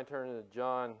Steve, do you mind turning to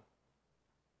John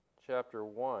chapter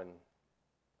 1?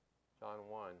 John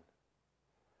 1.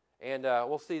 And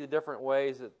we'll see the different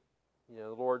ways that the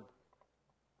Lord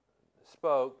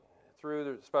spoke through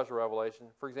the special revelation.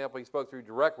 For example, He spoke through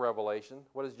direct revelation.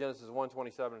 What does Genesis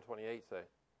 1:27 and 28 say?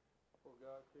 For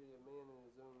God created man in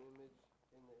His own image.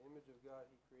 In the image of God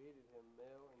He created him.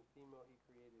 Male and female He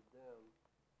created them.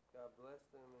 God blessed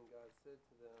them, and God said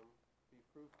to them, be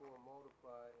fruitful and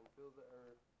multiply, and fill the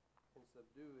earth, and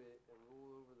subdue it, and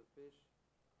rule over the fish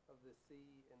of the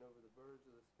sea, and over the birds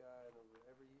of the sky, and over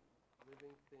every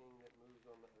living thing that moves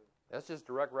on the earth. That's just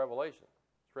direct revelation.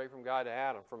 Straight from God to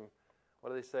Adam. From, what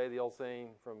do they say, the old saying,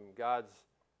 from God's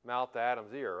mouth to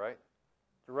Adam's ear, right?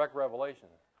 Direct revelation.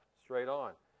 Straight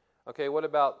on. Okay, what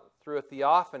about through a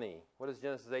theophany? What does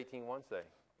Genesis 18:1 say?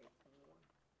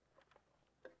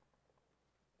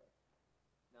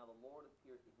 Now the Lord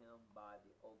appeared to him by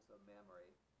the oaks of Mamre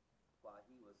while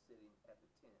he was sitting at the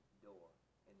tent door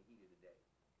in the heat of the day.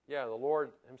 Yeah, the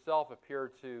Lord Himself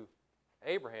appeared to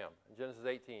Abraham in Genesis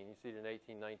 18. You see it in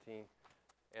 18:19.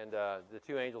 And the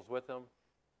two angels with him.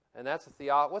 And that's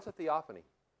what's a theophany?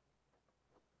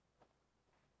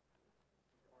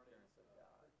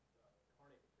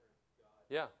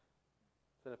 Yeah.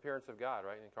 It's an appearance of God,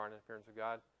 right? An incarnate appearance of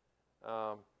God.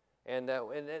 And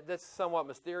that's somewhat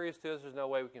mysterious to us. There's no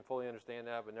way we can fully understand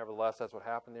that, but nevertheless, that's what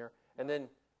happened there. And then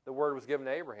the word was given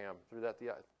to Abraham through that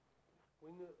theophany.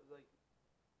 We knew,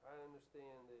 I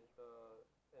understand that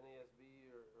NASB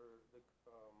or the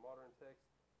modern text,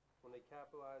 when they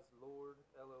capitalize Lord,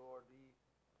 L-O-R-D,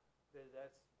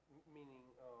 that's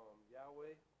meaning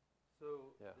Yahweh.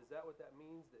 So is that what that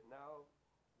means? That now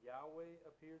Yahweh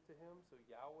appeared to him? So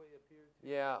Yahweh appeared to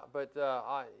him? Yeah, but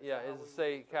is it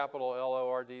say capital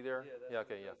L-O-R-D there? Yeah,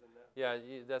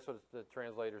 That's what the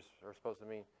translators are supposed to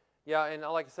mean. Yeah, and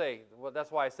like I say,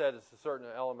 that's why I said it's a certain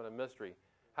element of mystery.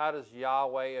 How does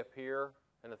Yahweh appear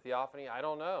in a theophany? I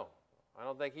don't know. I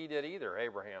don't think he did either,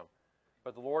 Abraham.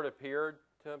 But the Lord appeared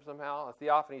to him somehow. A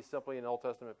theophany is simply an Old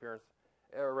Testament appearance,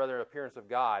 or rather an appearance of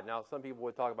God. Now, some people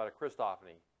would talk about a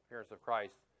Christophany, appearance of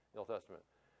Christ in the Old Testament.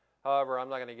 However, I'm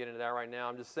not going to get into that right now.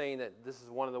 I'm just saying that this is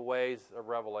one of the ways of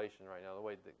revelation right now, the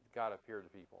way that God appeared to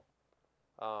people.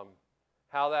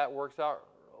 How that works out,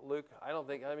 Luke,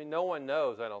 no one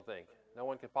knows, I don't think. No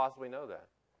one could possibly know that.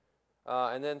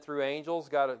 And then through angels,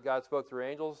 God spoke through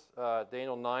angels,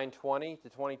 Daniel 9:20 to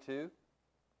 22.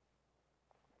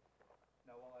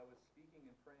 Now while I was speaking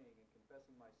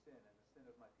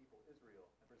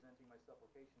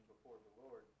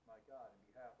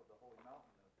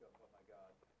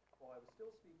while I was still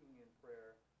speaking in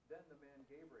prayer, then the man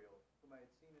Gabriel, whom I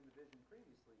had seen in the vision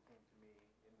previously, came to me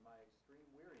in my extreme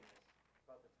weariness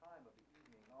about the time of the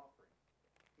evening offering.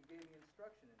 He gave me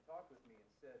instruction and talked with me and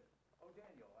said, O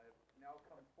Daniel, I have now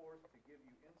come forth to give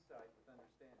you insight with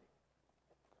understanding.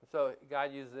 So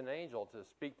God uses an angel to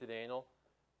speak to Daniel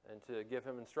and to give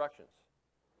him instructions.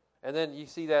 And then you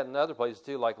see that in other places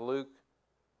too, like Luke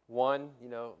 1,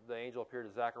 the angel appeared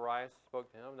to Zacharias, spoke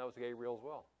to him. That was Gabriel as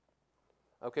well.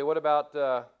 Okay, what about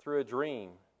through a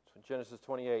dream? Genesis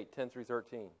 28, 10 through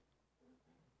 13. And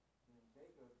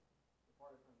Jacob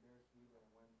departed from Beersheba and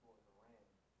went toward Haran.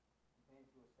 He came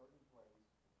to a certain place and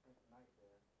spent the night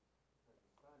there, because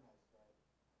the sun had set.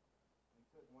 And he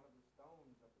took one of the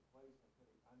stones of the place and put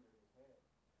it under his head,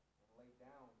 and lay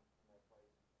down in that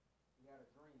place. He had a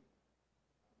dream,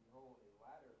 and behold, a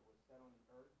ladder was set on the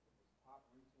earth with its top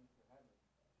reaching to heaven.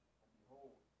 And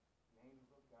behold, the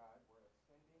angels of God were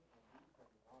ascending and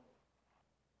descending on it.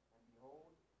 And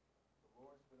behold, the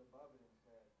Lord stood above it and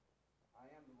said, I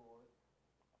am the Lord,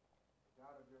 the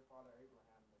God of your father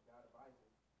Abraham, and the God of Isaac.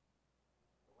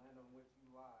 The land on which you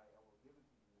lie, I will give it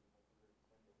to you and to your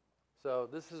descendants. So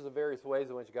this is the various ways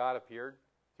in which God appeared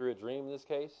through a dream in this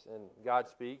case, and God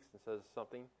speaks and says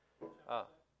something.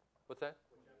 What's that?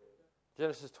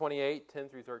 Genesis 28, 10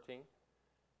 through 13.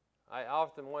 I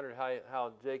often wondered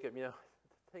how Jacob, the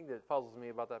thing that puzzles me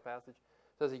about that passage,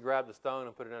 says he grabbed a stone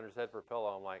and put it under his head for a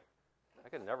pillow. I'm like, I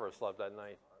could never have slept that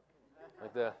night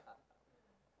like that.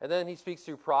 And then he speaks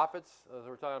through prophets. As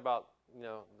we're talking about,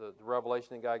 the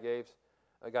revelation that God gave.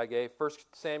 1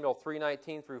 Samuel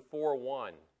 3:19 through 4:1.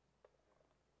 And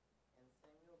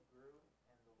Samuel grew,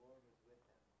 and the Lord was with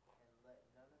him, and let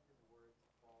none of his words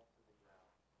fall to the ground.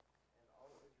 And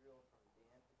all Israel from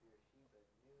Dan to Beersheba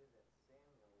knew that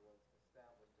Samuel was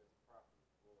established as a prophet of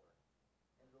the Lord.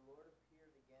 And the Lord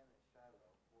appeared again at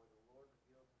Shiloh, for the Lord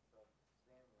revealed himself to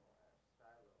Samuel at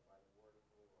Shiloh by the word of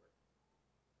the Lord.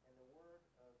 And the word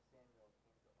of Samuel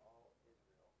came to all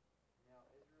Israel. Now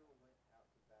Israel went out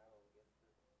to battle against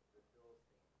the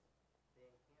Philistines.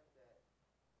 They encamped at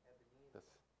Ebenezer,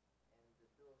 and the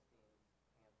Philistines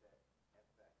camped at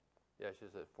Ephek. Yeah,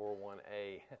 she said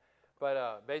 4:1a.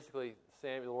 But basically,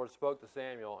 the Lord spoke to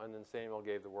Samuel, and then Samuel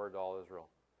gave the word to all Israel.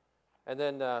 And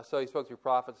then, so he spoke through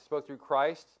prophets. He spoke through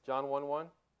Christ, John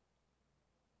 1:1.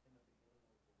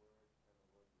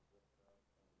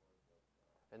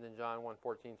 And then John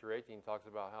 1:14 through 18 talks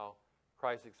about how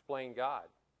Christ explained God.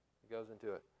 He goes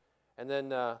into it. And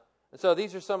then, and so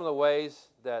these are some of the ways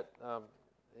that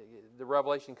the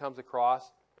revelation comes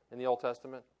across in the Old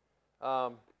Testament.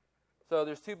 So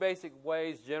there's two basic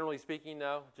ways, generally speaking,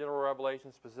 though. General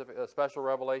revelation, special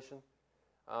revelation.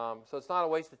 So it's not a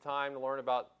waste of time to learn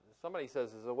about, somebody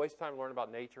says, is it a waste of time to learn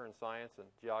about nature and science and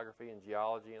geography and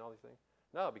geology and all these things?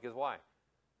 No, because why?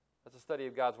 That's a study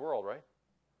of God's world, right?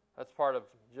 That's part of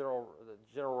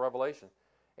general revelation.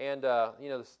 And,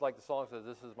 like the song says,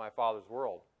 this is my Father's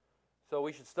world. So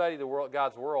we should study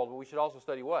God's world, but we should also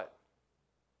study what?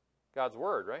 God's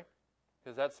Word, right?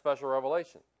 Because that's special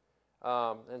revelation.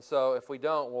 And so if we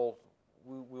don't,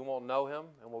 we won't know Him,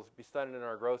 and we'll be studying in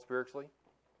our growth spiritually.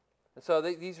 And so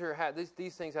these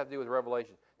things have to do with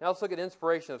revelation. Now let's look at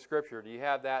inspiration of Scripture. Do you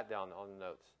have that down on the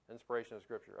notes? Inspiration of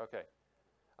Scripture. Okay.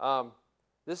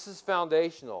 This is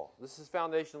foundational. This is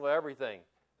foundational to everything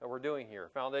that we're doing here.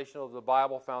 Foundational to the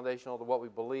Bible, foundational to what we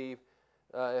believe.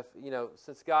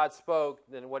 Since God spoke,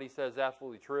 then what He says is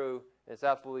absolutely true. And it's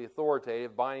absolutely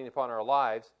authoritative, binding upon our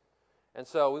lives. And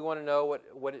so we want to know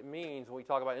what it means when we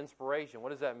talk about inspiration. What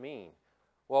does that mean?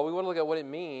 Well, we want to look at what it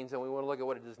means, and we want to look at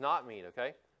what it does not mean,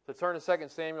 okay? So turn to 2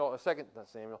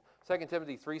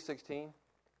 Timothy 3:16.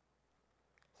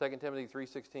 2 Timothy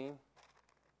 3:16.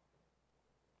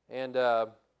 And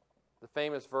the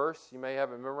famous verse, you may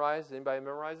have it memorized. Anybody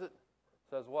memorize it?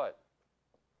 Says what?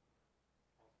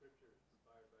 All Scripture is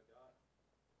inspired by God.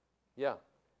 Yeah.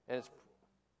 And it's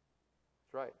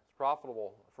right. It's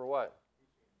profitable for what?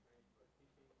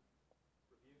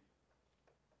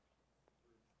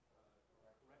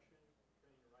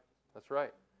 That's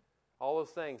right. All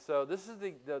those things. So this is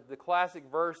the classic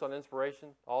verse on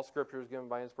inspiration. All Scripture is given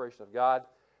by inspiration of God.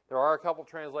 There are a couple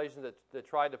translations that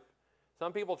try to,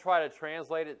 some people try to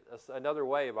translate it another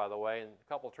way, by the way, and a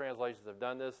couple translations have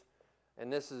done this.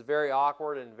 And this is very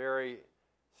awkward and very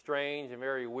strange and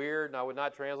very weird, and I would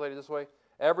not translate it this way.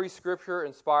 Every Scripture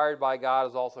inspired by God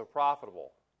is also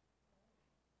profitable.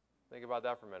 Think about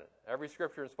that for a minute. Every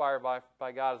Scripture inspired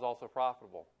by God is also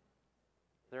profitable.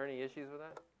 Is there any issues with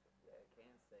that?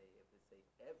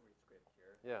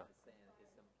 Yeah.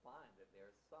 It's implying that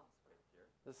there's some Scripture.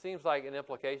 It seems like an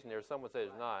implication there. Some would say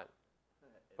there's not.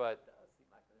 But it does seem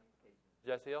like an implication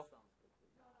Jessiel?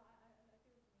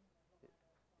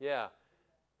 Yeah.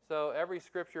 So every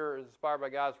scripture is inspired by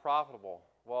God is profitable.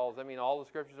 Well, does that mean all the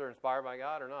scriptures are inspired by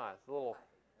God or not? It's a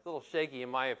little shaky in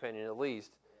my opinion, at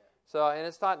least. So, and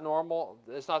it's not normal.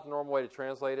 It's not the normal way to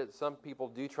translate it. Some people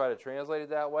do try to translate it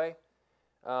that way.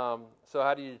 So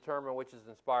how do you determine which is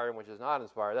inspired and which is not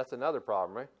inspired? That's another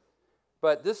problem, right?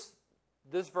 But this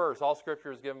verse, all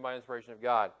scripture is given by inspiration of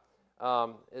God,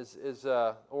 or as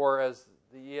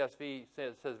the ESV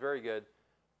says very good,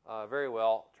 very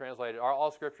well translated,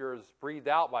 all scripture is breathed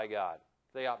out by God.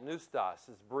 Theopneustos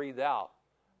is breathed out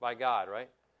by God, right?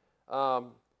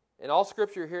 And all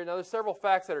scripture here, now there's several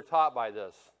facts that are taught by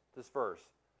this verse.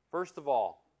 First of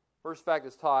all, first fact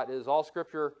that's taught is all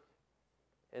scripture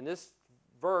in this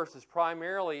verse is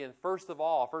primarily and first and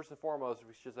foremost,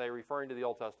 we should say, referring to the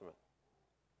Old Testament.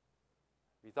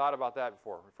 Have you thought about that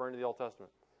before, referring to the Old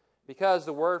Testament? Because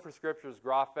the word for scripture is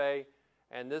graphe,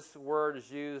 and this word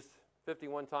is used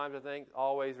 51 times, I think,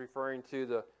 always referring to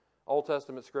the Old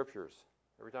Testament scriptures,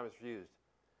 every time it's used.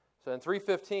 So in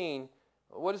 3:15,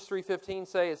 what does 3:15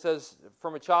 say? It says,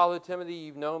 from a childhood, Timothy,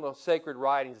 you've known the sacred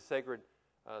writings, the sacred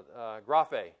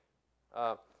graphe,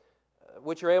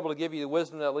 which are able to give you the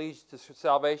wisdom that leads to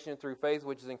salvation through faith,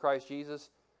 which is in Christ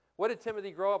Jesus. What did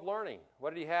Timothy grow up learning?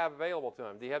 What did he have available to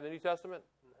him? Did he have the New Testament?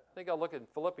 I think I'll look at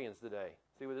Philippians today,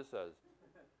 see what this says.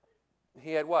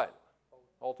 He had what?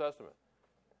 Old Testament.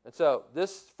 And so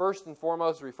this, first and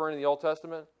foremost, is referring to the Old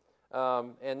Testament.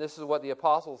 And this is what the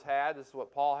apostles had. This is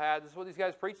what Paul had. This is what these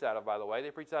guys preached out of, by the way.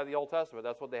 They preached out of the Old Testament.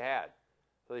 That's what they had.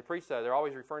 So they preached that. They're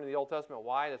always referring to the Old Testament.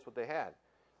 Why? That's what they had.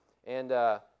 And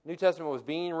New Testament was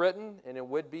being written, and it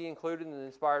would be included in the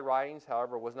inspired writings.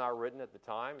 However, it was not written at the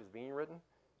time. It was being written.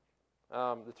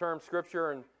 The term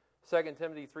Scripture in 2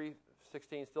 Timothy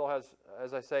 3:16 still has,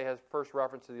 as I say, has first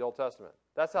reference to the Old Testament.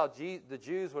 That's how the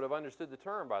Jews would have understood the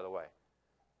term, by the way.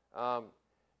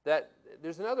 That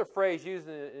there's another phrase used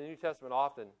in the New Testament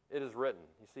often. It is written.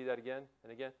 You see that again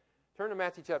and again. Turn to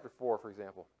Matthew chapter 4, for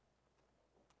example.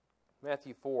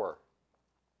 Matthew 4.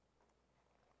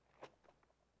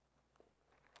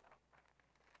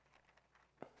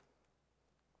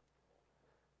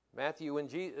 Matthew, when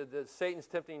Satan's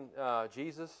tempting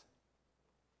Jesus,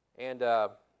 and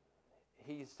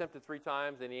he's tempted 3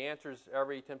 times, and he answers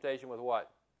every temptation with what?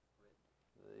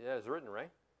 Yeah, it's written, right?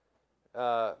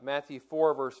 Matthew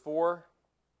 4, verse 4.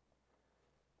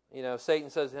 You know, Satan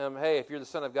says to him, hey, if you're the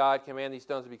Son of God, command these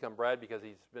stones to become bread, because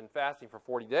he's been fasting for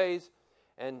 40 days.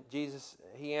 And Jesus,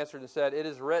 he answered and said, it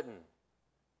is written.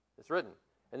 It's written.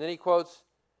 And then he quotes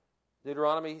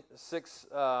Deuteronomy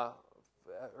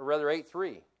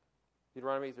 8:3.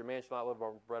 Deuteronomy 8:3, man shall not live by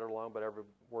bread alone, but every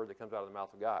word that comes out of the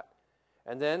mouth of God.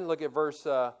 And then look at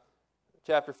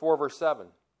chapter 4, verse 7.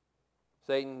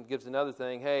 Satan gives another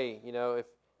thing. Hey, you know, if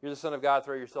you're the Son of God,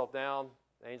 throw yourself down.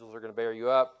 The angels are going to bear you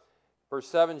up. Verse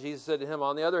 7, Jesus said to him,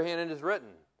 on the other hand, it is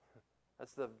written.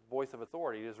 That's the voice of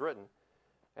authority. It is written.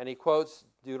 And he quotes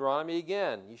Deuteronomy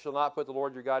again. You shall not put the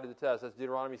Lord your God to the test. That's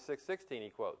Deuteronomy 6:16 he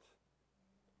quotes.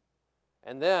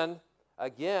 And then,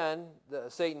 again,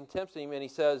 Satan tempts him and he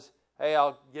says, hey,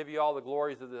 I'll give you all the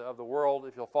glories of the world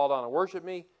if you'll fall down and worship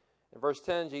me. In verse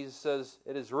 10, Jesus says,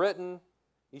 it is written,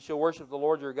 you shall worship the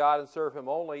Lord your God and serve him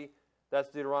only. That's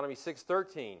Deuteronomy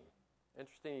 6:13.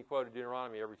 Interesting, he quoted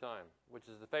Deuteronomy every time, which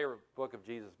is the favorite book of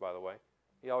Jesus, by the way.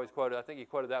 He always quoted, I think he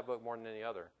quoted that book more than any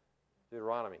other,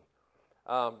 Deuteronomy.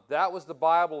 That was the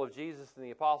Bible of Jesus and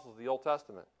the apostles of the Old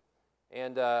Testament.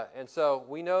 And so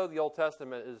we know the Old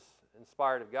Testament is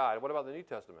inspired of God. What about the New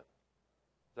Testament?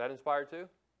 Is that inspired too?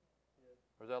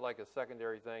 Or is that like a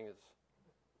secondary thing?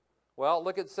 Well,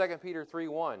 look at 2 Peter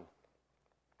 3:1.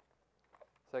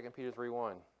 2 Peter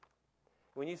 3:1.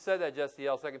 When you said that,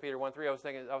 Jessiel, 2 Peter 1:3, I was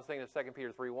thinking of 2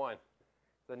 Peter 3:1.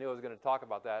 I knew I was going to talk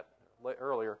about that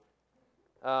earlier.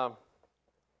 2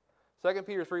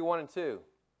 Peter 3:1 and 2.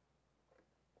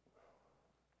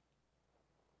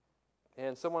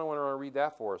 And someone want to read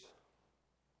that for us.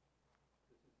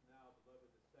 This is now, beloved,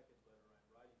 the second letter I am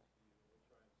writing to you, in which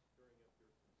I am stirring up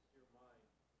your sincere mind,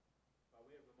 by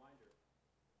way of reminder,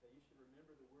 that you should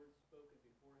remember the words spoken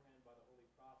beforehand by the holy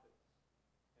prophets,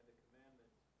 and the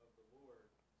commandments of the Lord and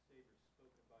Savior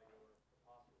spoken by your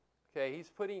apostles. Okay,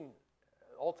 he's putting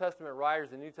Old Testament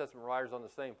writers and New Testament writers on the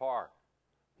same par.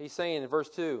 He's saying in verse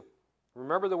 2,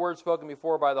 remember the words spoken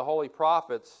before by the holy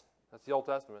prophets, that's the Old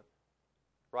Testament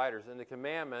writers, and the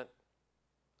commandment,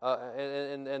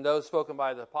 and those spoken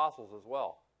by the apostles as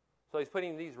well. So he's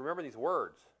putting remember these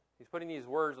words. He's putting these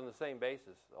words on the same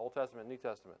basis, Old Testament and New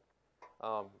Testament.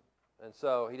 And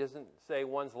so he doesn't say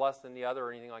one's less than the other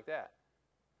or anything like that.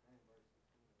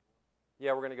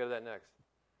 Yeah, we're going to go to that next.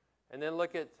 And then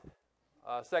look at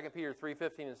 2 Peter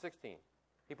 3:15 and 16.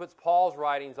 He puts Paul's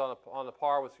writings on the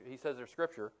par with, he says they're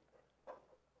Scripture.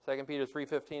 2 Peter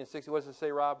 3:15 and 16. What does it say,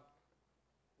 Rob?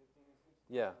 15 and 16.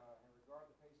 Yeah. And regard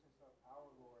the patience of our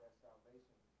Lord as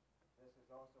salvation, this is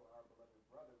also our beloved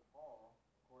brother Paul,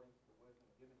 according to the wisdom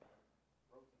given him,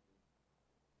 wrote to you,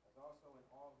 as also in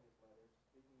all his letters,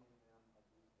 speaking in them of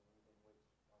these things, in which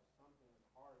are some things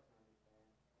hard to understand,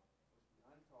 which the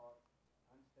untaught,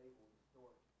 unstable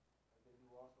distort, as they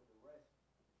do also the rest of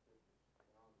the Scriptures,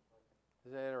 their own destruction.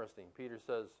 Isn't that interesting? Peter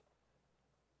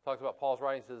talks about Paul's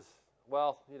writings, says,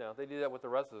 well, they do that with the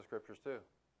rest of the Scriptures too.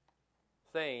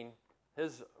 Saying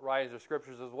his writings are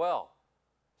Scriptures as well.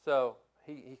 So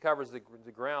he covers the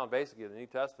ground, basically, of the New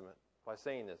Testament by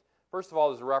saying this. First of all,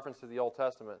 there's a reference to the Old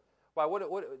Testament. Why? What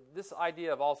this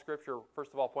idea of all Scripture,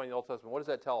 first of all, pointing to the Old Testament, what does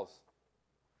that tell us?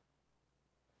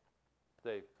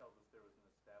 Dave? It tells us there was an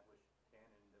established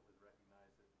canon that was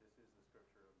recognized that this is the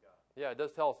Scripture of God. Yeah, it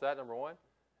does tell us that, number one.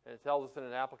 And it tells us in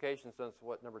an application sense,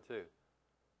 what, number two?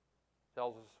 It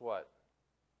tells us what?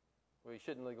 We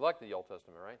shouldn't neglect the Old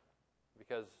Testament, right?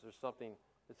 Because there's something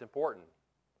that's important,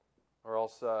 or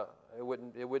else it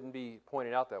wouldn't be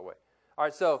pointed out that way. All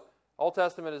right, so Old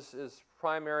Testament is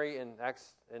primary in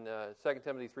 2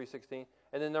 Timothy 3:16,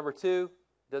 and then number two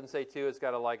doesn't say two. It's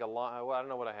got a line. Well, I don't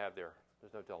know what I have there.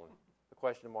 There's no telling. A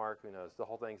question mark. Who knows? The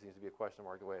whole thing seems to be a question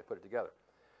mark the way I put it together.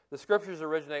 The Scriptures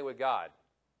originate with God.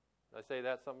 Did I say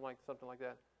that something like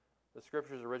that? The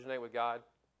Scriptures originate with God.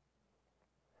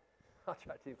 I'll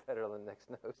try to do better on the next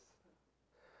notes.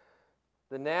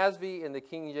 The NASB and the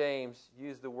King James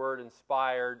use the word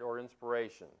inspired or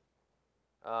inspiration.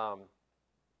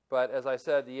 But as I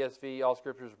said, the ESV, all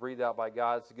Scriptures breathed out by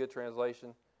God. It's a good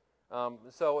translation.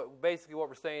 So basically what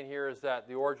we're saying here is that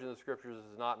the origin of the Scriptures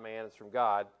is not man, it's from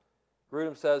God.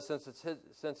 Grudem says,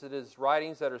 since it is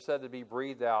writings that are said to be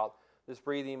breathed out, this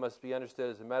breathing must be understood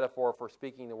as a metaphor for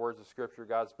speaking the words of Scripture.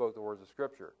 God spoke the words of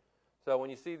Scripture. So when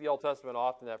you see the Old Testament,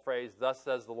 often that phrase, thus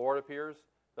says the Lord, appears,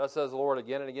 thus says the Lord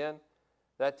again and again,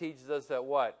 that teaches us that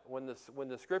what? When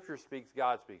the Scripture speaks,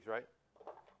 God speaks, right?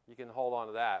 You can hold on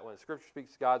to that. When the Scripture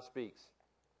speaks, God speaks.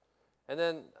 And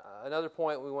then another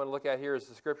point we want to look at here is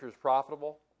the Scripture is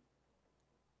profitable.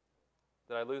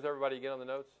 Did I lose everybody again on the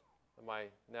notes? Am I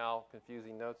now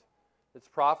confusing notes? It's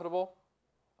profitable.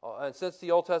 And since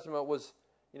the Old Testament was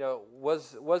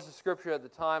the Scripture at the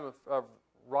time of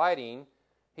writing,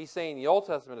 he's saying the Old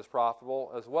Testament is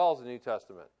profitable as well as the New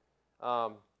Testament.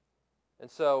 And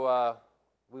so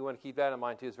we want to keep that in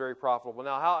mind too. It's very profitable.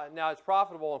 Now it's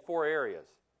profitable in 4 areas.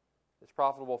 It's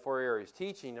profitable in 4 areas.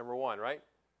 Teaching, number 1, right?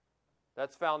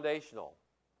 That's foundational.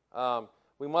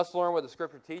 We must learn what the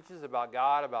Scripture teaches about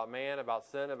God, about man, about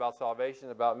sin, about salvation,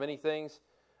 about many things.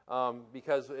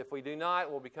 Because if we do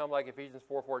not, we'll become like Ephesians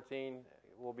 4:14.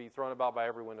 We'll be thrown about by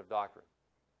every wind of doctrine.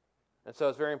 And so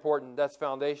it's very important. That's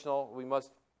foundational. We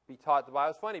must be taught the Bible.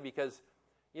 It's funny because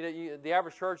the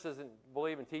average church doesn't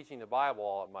believe in teaching the Bible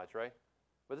all that much, right?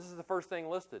 But this is the first thing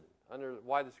listed under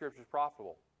why the Scripture is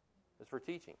profitable. It's for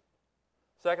teaching.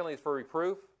 Secondly, it's for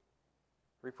reproof.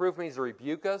 Reproof means to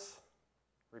rebuke us.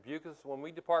 Rebuke us. When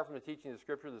we depart from the teaching of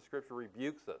the Scripture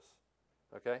rebukes us.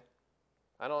 Okay?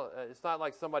 It's not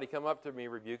like somebody come up to me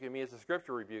rebuking me. It's the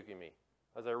Scripture rebuking me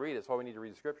as I read it. That's why we need to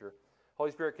read the Scripture.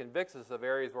 Holy Spirit convicts us of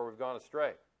areas where we've gone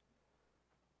astray.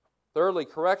 Thirdly,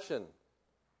 correction.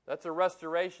 That's a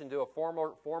restoration to a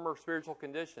former spiritual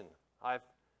condition. I've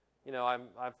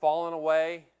fallen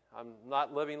away. I'm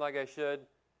not living like I should,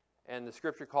 and the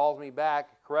Scripture calls me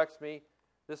back, corrects me.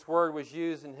 This word was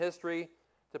used in history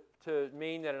to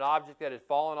mean that an object that had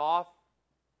fallen off,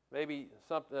 maybe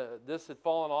this had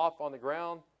fallen off on the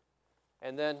ground,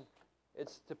 and then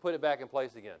it's to put it back in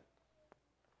place again,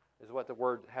 is what the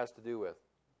word has to do with.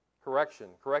 Correction,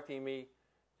 correcting me,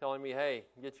 telling me, hey,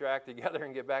 get your act together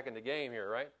and get back in the game here,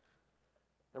 right?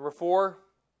 Number 4,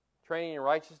 training in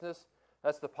righteousness.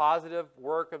 That's the positive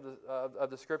work of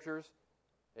the Scriptures.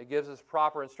 It gives us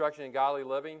proper instruction in godly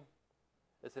living.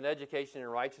 It's an education in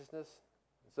righteousness.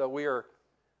 So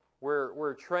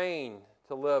we're trained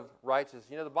to live righteous.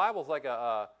 The Bible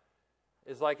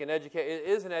is like an education. It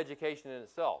is an education in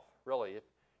itself, really.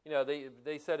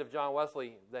 They said of John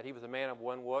Wesley that he was a man of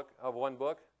one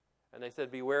book, and they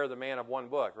said, beware of the man of one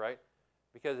book, right?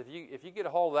 Because if you get a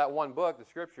hold of that one book, the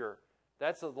Scripture,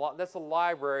 that's a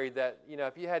library that,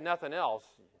 if you had nothing else,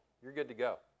 you're good to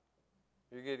go.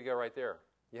 You're good to go right there.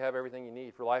 You have everything you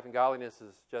need for life and godliness,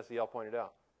 as Jesse L. pointed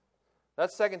out.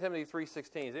 That's 2 Timothy 3:16.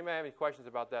 Does anybody have any questions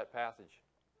about that passage?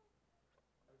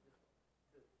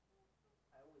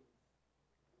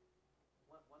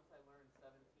 Once I learned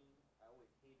 17, I always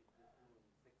hated just doing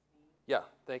 16. Yeah,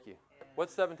 thank you.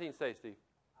 What's 17 say, Steve?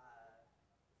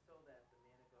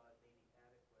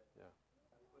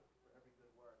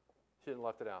 Shouldn't have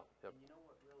left it out. Yep. And you know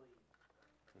what really, it's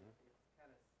kind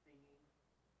of stinging,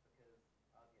 because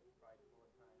I'll get prideful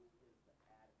at times, is the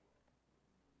advent.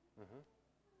 Mm-hmm.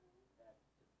 That just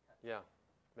cuts Yeah.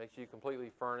 Makes you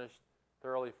completely furnished,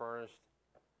 thoroughly furnished,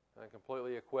 and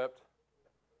completely equipped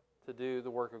to do the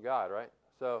work of God, right?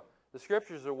 So the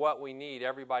Scriptures are what we need,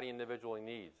 everybody individually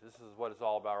needs. This is what it's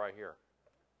all about right here.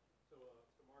 So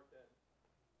Mark,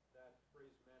 that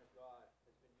phrase "man of God"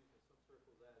 has been used in some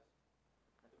circles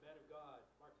as the man of God.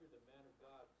 Mark here, the man of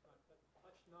God. It's not,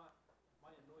 touch not my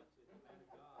anointed, the man of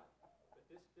God. But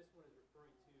this one is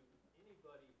referring to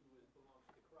anybody who belongs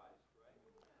to Christ, right?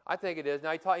 I think it is.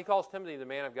 Now he calls Timothy the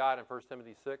man of God in 1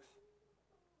 Timothy 6.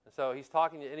 And so he's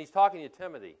talking to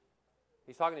Timothy.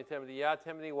 He's talking to Timothy. Yeah,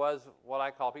 Timothy was what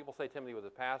I call, people say Timothy was a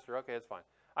pastor. Okay, that's fine.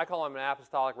 I call him an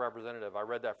apostolic representative. I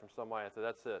read that from somebody. I said,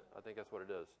 that's it. I think that's what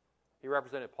it is. He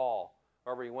represented Paul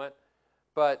wherever he went.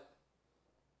 But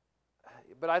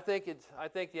I think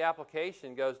the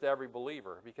application goes to every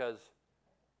believer, because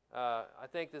I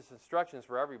think this instruction is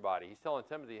for everybody. He's telling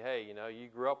Timothy, hey, you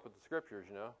grew up with the Scriptures,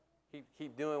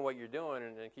 Keep doing what you're doing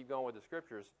and keep going with the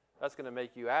Scriptures. That's going to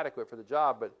make you adequate for the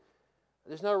job. But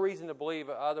there's no reason to believe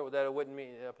that it wouldn't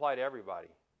apply to everybody.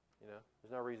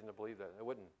 There's no reason to believe that it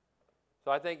wouldn't. So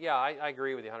I think, I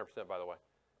agree with you 100%. By the way,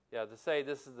 to say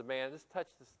this is the man, just touch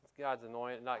this God's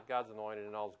anointed, not God's anointed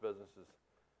in all his businesses.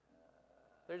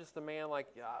 They're just a man like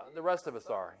the rest of us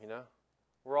are.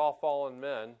 We're all fallen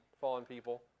men, fallen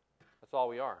people. That's all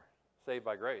we are, saved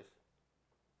by grace,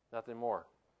 nothing more.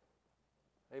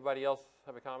 Anybody else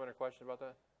have a comment or question about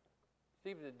that?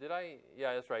 Steve, did I?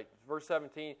 Yeah, that's right. Verse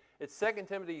 17. It's 2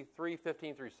 Timothy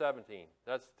 3:15 through 17.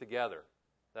 That's together,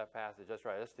 that passage. That's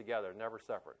right. That's together, never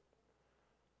separate.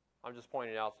 I'm just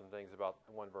pointing out some things about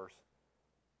one verse.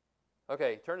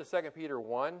 Okay, turn to 2 Peter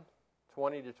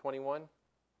 1:20 to 21.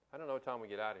 I don't know what time we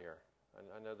get out of here.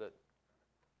 I know that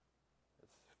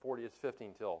it's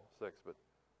 15 till 6, but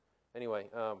anyway.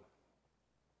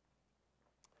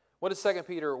 What does 2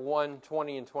 Peter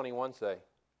 1:20 and 21 say?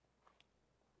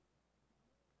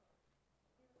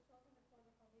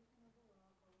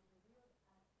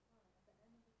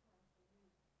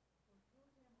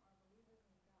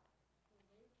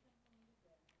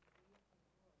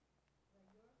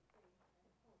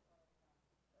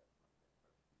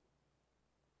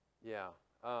 Yeah.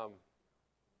 I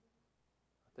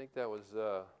think that was...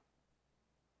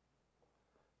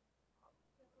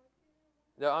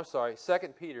 No, I'm sorry. 2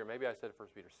 Peter. Maybe I said 1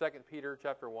 Peter. 2 Peter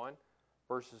chapter 1,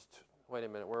 verses... Wait a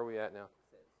minute. Where are we at now?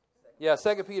 Yeah,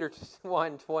 2 Peter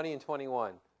 1:20 and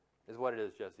 21 is what it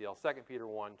is, Jesse. 2 Peter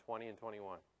 1:20 and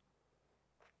 21.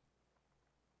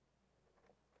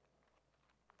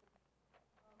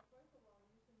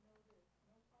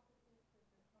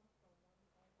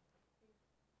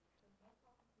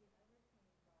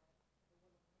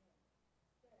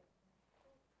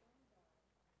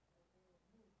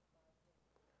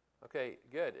 Okay,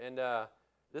 good. And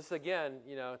this, again,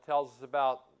 tells us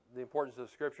about the importance of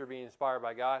Scripture being inspired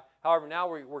by God. However, now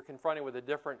we're confronted with a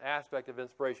different aspect of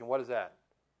inspiration. What is that?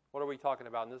 What are we talking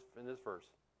about in this verse,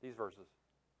 these verses?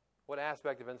 What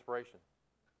aspect of inspiration?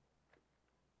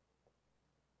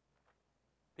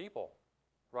 People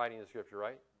writing the Scripture,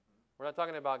 right? We're not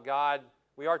talking about God.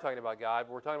 We are talking about God,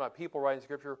 but we're talking about people writing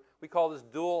Scripture. We call this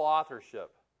dual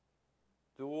authorship.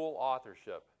 Dual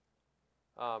authorship.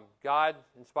 God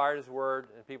inspired His Word,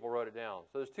 and people wrote it down.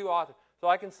 So there's two authors. So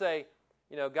I can say,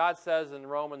 God says in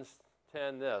Romans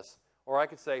 10 this, or I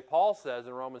could say Paul says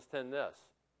in Romans 10 this.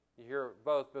 You hear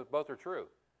both, but both are true.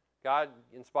 God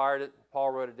inspired it,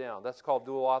 Paul wrote it down. That's called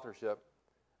dual authorship.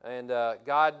 And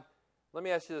God, let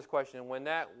me ask you this question.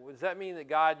 Does that mean that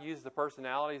God used the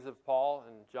personalities of Paul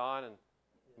and John and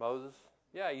Moses?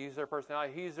 Yeah, He used their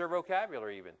personality. He used their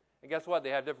vocabulary even. And guess what? They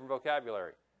have different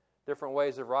vocabulary, different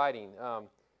ways of writing.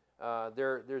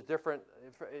 There's different,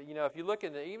 if you look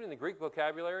even in the Greek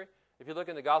vocabulary, if you look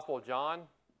in the Gospel of John,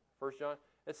 1 John,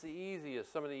 it's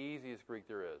some of the easiest Greek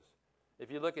there is.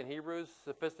 If you look in Hebrews,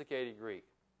 sophisticated Greek.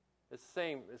 It's the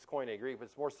same, it's Koine Greek, but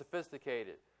it's more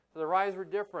sophisticated. So the writers were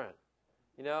different.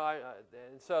 And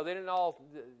so they didn't all,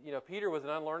 Peter was an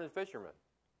unlearned fisherman.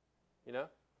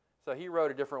 So he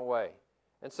wrote a different way.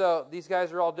 And so these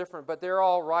guys are all different, but they're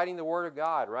all writing the Word of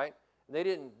God, right?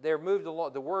 And they're moved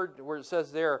along. The word where it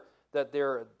says there that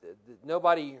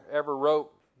nobody ever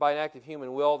wrote by an act of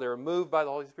human will. They're moved by the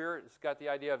Holy Spirit. It's got the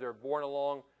idea of they're borne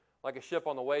along like a ship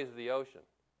on the waves of the ocean.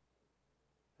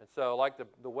 And so like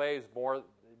the waves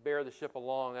bear the ship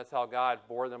along, that's how God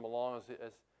bore them along.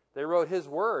 As they wrote His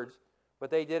words, but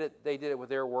they did it with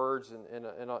their words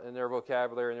and their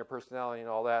vocabulary and their personality and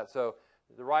all that. So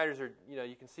The writers are,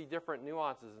 you can see different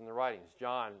nuances in the writings.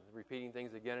 John repeating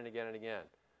things again and again and again.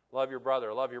 Love your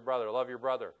brother, love your brother, love your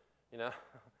brother,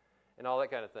 and all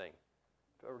that kind of thing.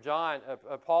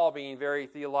 Paul being very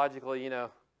theologically,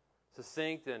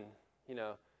 succinct and,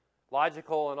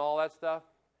 logical and all that stuff.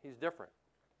 He's different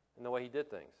in the way he did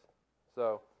things.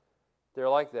 So they're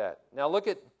like that. Now look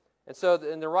at,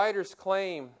 and the writers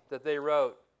claim that they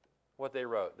wrote what they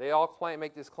wrote. They all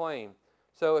make this claim.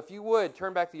 So if you would,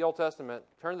 turn back to the Old Testament,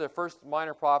 turn to the first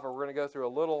minor prophet. We're going to go through a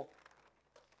little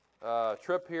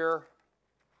trip here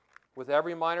with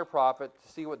every minor prophet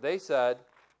to see what they said.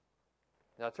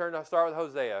 Now start with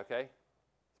Hosea, okay?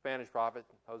 Spanish prophet,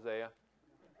 Hosea.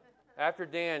 After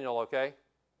Daniel, okay?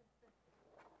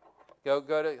 Go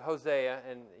to Hosea,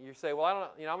 and you say, well,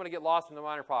 I'm going to get lost in the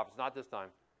minor prophets. Not this time.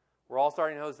 We're all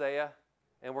starting Hosea,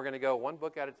 and we're going to go one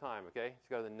book at a time, okay? Let's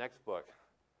go to the next book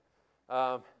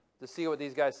to see what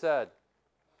these guys said.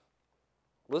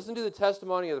 Listen to the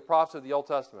testimony of the prophets of the Old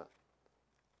Testament.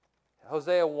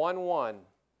 Hosea 1:1.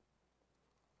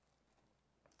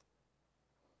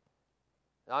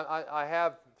 I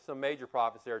have some major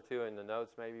prophets there too in the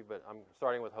notes maybe, but I'm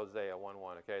starting with Hosea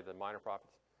 1:1, okay, the minor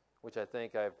prophets, which I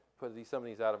think I've put some of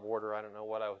these out of order. I don't know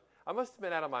what I must have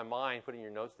been out of my mind putting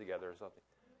your notes together or something.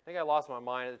 I think I lost my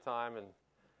mind at the time and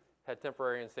had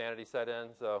temporary insanity set in.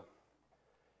 So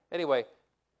anyway,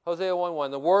 Hosea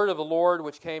 1:1, the word of the Lord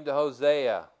which came to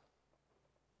Hosea.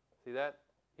 See that?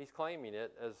 He's claiming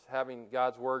it as having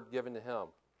God's word given to him.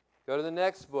 Go to the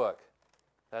next book.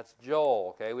 That's Joel,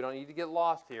 okay? We don't need to get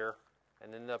lost here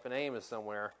and end up in Amos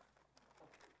somewhere.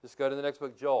 Just go to the next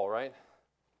book, Joel, right?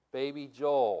 Baby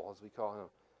Joel, as we call him.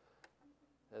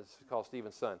 As we call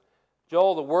Stephen's son.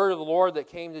 Joel, the word of the Lord that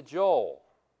came to Joel.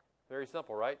 Very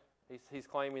simple, right? He's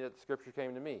claiming that the scripture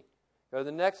came to me. Go to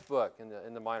the next book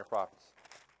in the minor prophets.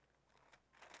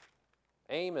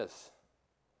 Amos.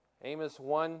 Amos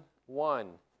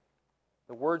 1:1.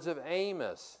 The words of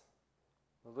Amos.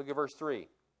 Look at verse 3.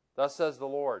 Thus says the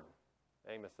Lord,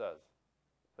 Amos says.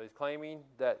 So he's claiming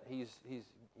that he's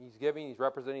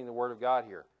representing the word of God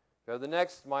here. Go to the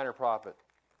next minor prophet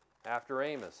after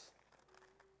Amos.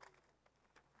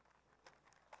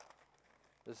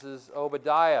 This is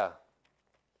Obadiah.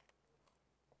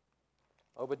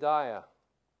 Obadiah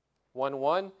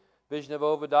 1:1. Vision of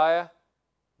Obadiah.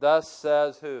 Thus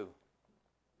says who?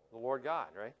 The Lord God,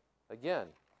 right? Again.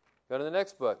 Go to the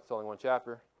next book. It's only one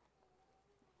chapter.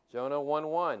 Jonah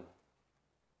 1:1.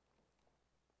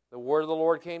 The word of the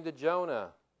Lord came to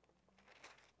Jonah.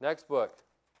 Next book.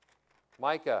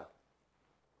 Micah.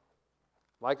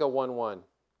 Micah 1:1.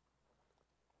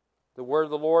 The word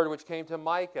of the Lord which came to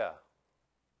Micah.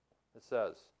 It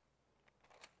says.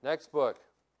 Next book.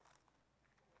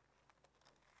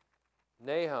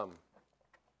 Nahum.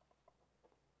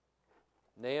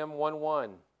 Nahum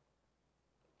 1:1.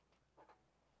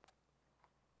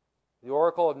 The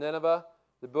oracle of Nineveh,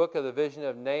 the book of the vision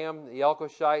of Nahum the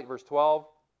Elkoshite, verse 12.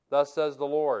 Thus says the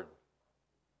Lord.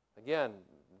 Again,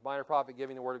 minor prophet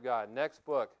giving the word of God. Next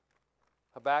book,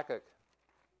 Habakkuk.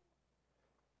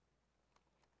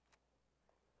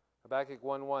 Habakkuk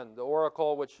 1:1. The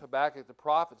oracle which Habakkuk the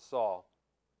prophet saw.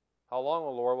 How long,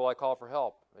 O Lord, will I call for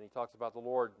help? And he talks about the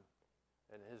Lord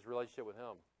and his relationship with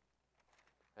him.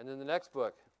 And then the next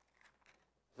book,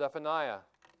 Zephaniah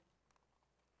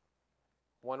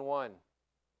 1:1.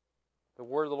 The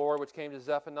word of the Lord which came to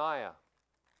Zephaniah.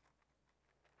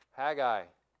 Haggai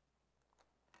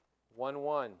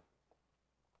 1:1.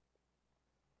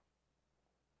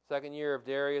 Second year of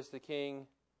Darius the king,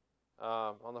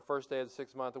 on the first day of the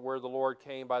 6th month, the word of the Lord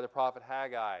came by the prophet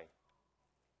Haggai.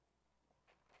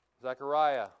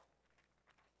 Zechariah.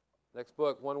 Next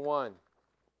book, 1:1.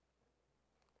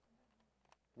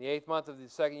 In the 8th month of the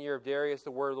 2nd year of Darius,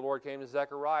 the word of the Lord came to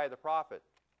Zechariah the prophet.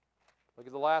 Look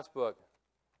at the last book,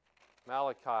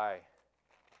 Malachi.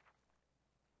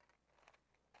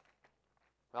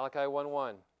 Malachi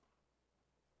 1:1.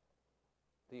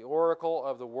 The oracle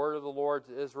of the word of the Lord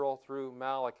to Israel through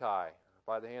Malachi,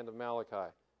 by the hand of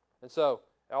Malachi. And so,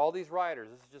 all these writers,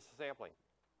 this is just a sampling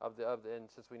of the and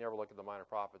since we never look at the minor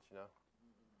prophets,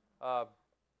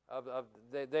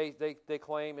 they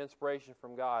claim inspiration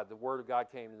from God. The word of God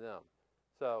came to them.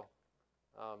 So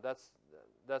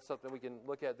that's something we can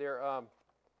look at there.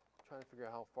 Trying to figure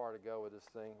out how far to go with this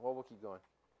thing. Well, we'll keep going.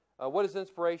 What is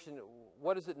inspiration?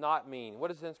 What does it not mean? What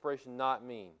does inspiration not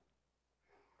mean?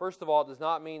 First of all, it does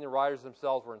not mean the writers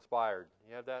themselves were inspired.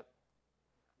 You have that?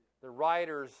 The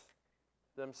writers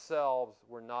themselves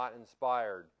were not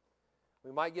inspired.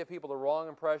 We might give people the wrong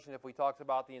impression if we talked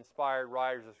about the inspired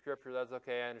writers of Scripture. That's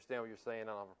okay. I understand what you're saying. I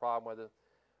don't have a problem with it.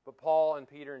 But Paul and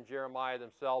Peter and Jeremiah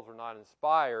themselves were not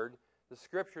inspired. the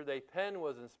Scripture they penned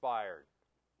was inspired.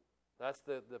 That's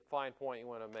the fine point you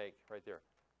want to make right there.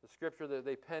 The Scripture that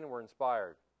they penned were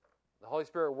inspired. The Holy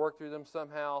Spirit worked through them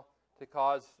somehow to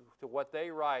cause to what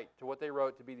they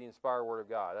wrote to be the inspired Word of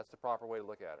God. That's the proper way to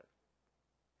look at it.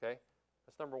 Okay?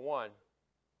 That's number one.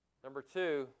 Number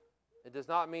two, it does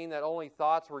not mean that only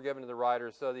thoughts were given to the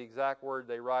writers, so the exact word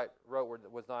they wrote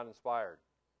was not inspired.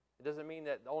 It doesn't mean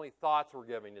that only thoughts were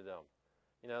given to them.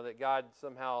 That God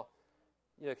somehow,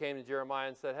 came to Jeremiah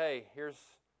and said, "Hey, here's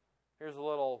a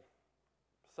little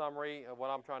summary of what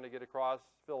I'm trying to get across.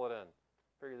 Fill it in.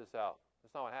 Figure this out."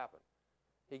 That's not what happened.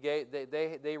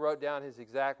 They wrote down his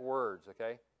exact words.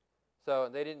 Okay, so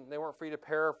they weren't free to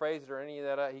paraphrase it or any of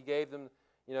that. He gave them,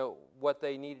 what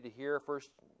they needed to hear. 1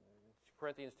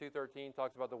 Corinthians 2:13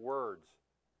 talks about the words.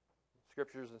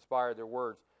 Scriptures inspired their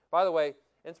words. By the way,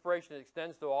 inspiration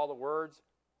extends to all the words.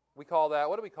 We call that,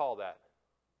 what do we call that?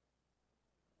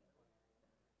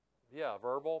 Yeah,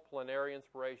 verbal plenary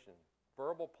inspiration.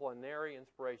 Verbal plenary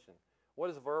inspiration. What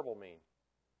does verbal mean?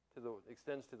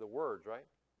 Extends to the words, right?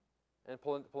 And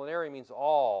plenary means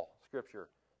all Scripture.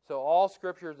 So all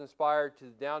Scripture is inspired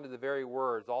down to the very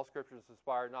words. All Scripture is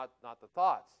inspired, not the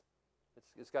thoughts.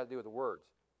 It's got to do with the words.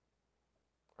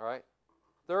 All right?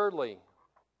 Thirdly,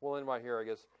 we'll end right here, I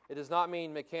guess. It does not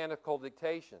mean mechanical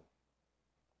dictation.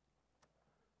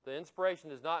 The inspiration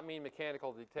does not mean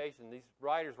mechanical dictation. These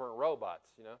writers weren't robots,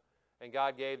 and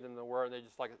God gave them the word, and they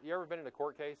just you ever been in a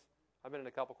court case? I've been in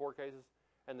a couple court cases,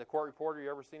 and the court reporter, you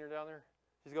ever seen her down there?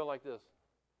 She's going like this.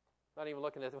 Not even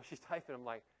looking at what she's typing. I'm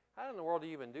like, how in the world do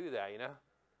you even do that,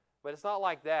 But it's not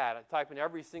like that. Typing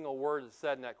every single word that's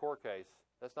said in that court case.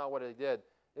 That's not what they did.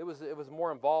 It was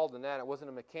more involved than that. It wasn't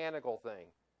a mechanical thing.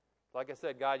 Like I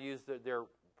said, God used their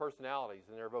personalities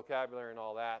and their vocabulary and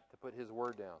all that to put His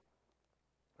word down.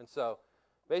 And so,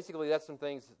 basically, that's some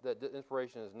things that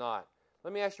inspiration is not.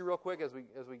 Let me ask you real quick as we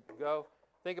go.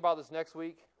 Think about this next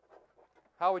week.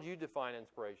 How would you define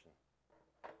inspiration?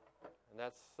 And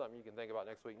that's something you can think about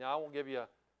next week. Now, I won't give you an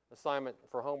assignment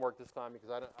for homework this time because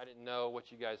I didn't know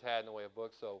what you guys had in the way of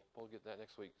books, so we'll get that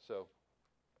next week. So,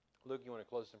 Luke, you want to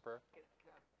close us in prayer?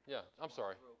 Yeah, I'm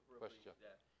sorry. Real Question, brief,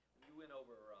 Jeff. You went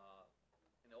over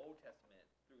in the Old Testament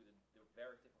through the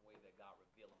various different ways that God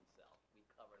revealed Himself. We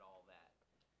covered all that.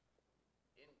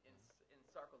 In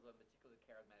circles, a particular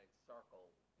charismatic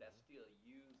circle, that's still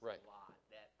used a lot.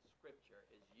 That Scripture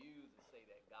is used to say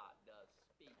that God does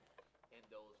speak in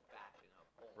those fashion of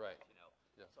forms. Right.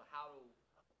 Yeah. So how do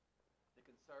the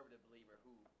conservative believer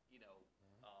who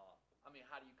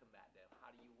how do you combat that?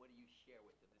 What do you share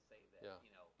with them to say that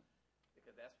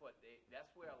because that's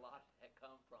where a lot of that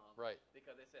come from. Right.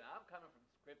 Because they said, I'm coming from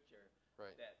Scripture.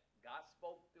 Right. That God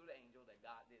spoke through the angel, that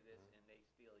God did this, and they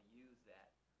still use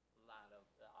that line of,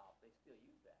 they still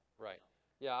use that. Right.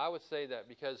 Yeah, I would say that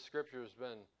because Scripture has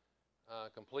been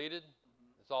completed,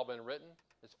 it's all been written,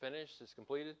 it's finished, it's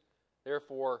completed.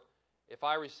 Therefore, if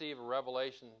I receive a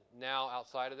revelation now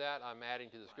outside of that, I'm adding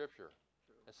to the Scripture.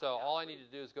 True. And so all I need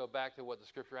to do is go back to what the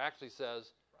Scripture actually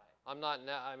says. Right. I'm not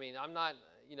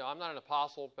an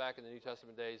apostle back in the New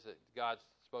Testament days that God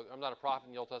spoke. I'm not a prophet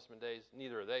in the Old Testament days.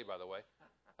 Neither are they, by the way.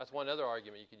 That's one other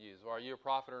argument you could use. Well, are you a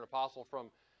prophet or an apostle from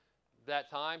that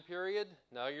time period?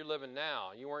 No, you're living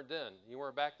now. You weren't then. You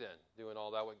weren't back then doing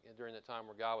all that during the time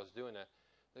where God was doing that.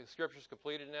 The Scripture's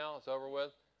completed now. It's over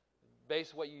with.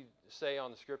 Base what you say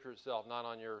on the Scripture itself, not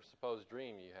on your supposed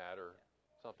dream you had or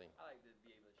something. I like to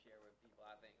be able to share with people.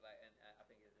 I think, and I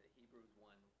think it's Hebrews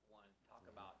 1:1 talk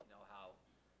about how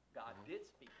God did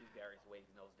speak through various ways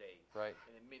in those days. Right.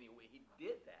 And in many ways, He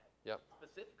did that. Yep.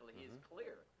 Specifically, He is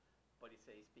clear, but He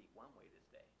said He speak one way this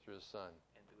day. Through His Son.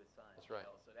 And through His Son. That's right.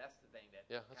 So that's the thing that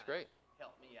that's great.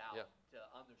 Helped me out to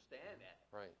understand that.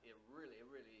 Right. It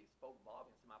really spoke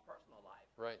volumes to my personal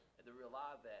life. Right. And to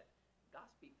realize that God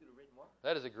speaks through the written word.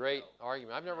 That is a great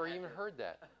argument. I've never even heard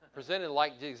that presented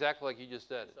exactly like you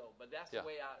just said. So, but that's the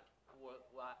way I was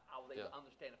able to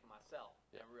understand it for myself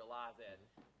and realize that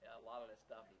a lot of that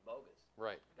stuff is bogus.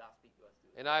 Right. God speaks to us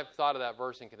through. And I've thought of that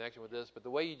verse in connection with this, but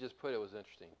the way you just put it was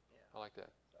interesting. Yeah. I like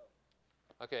that.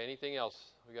 Okay. Anything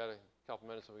else? We got a couple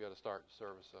minutes and we got to start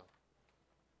service. So.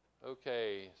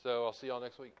 Okay. So I'll see y'all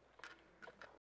next week.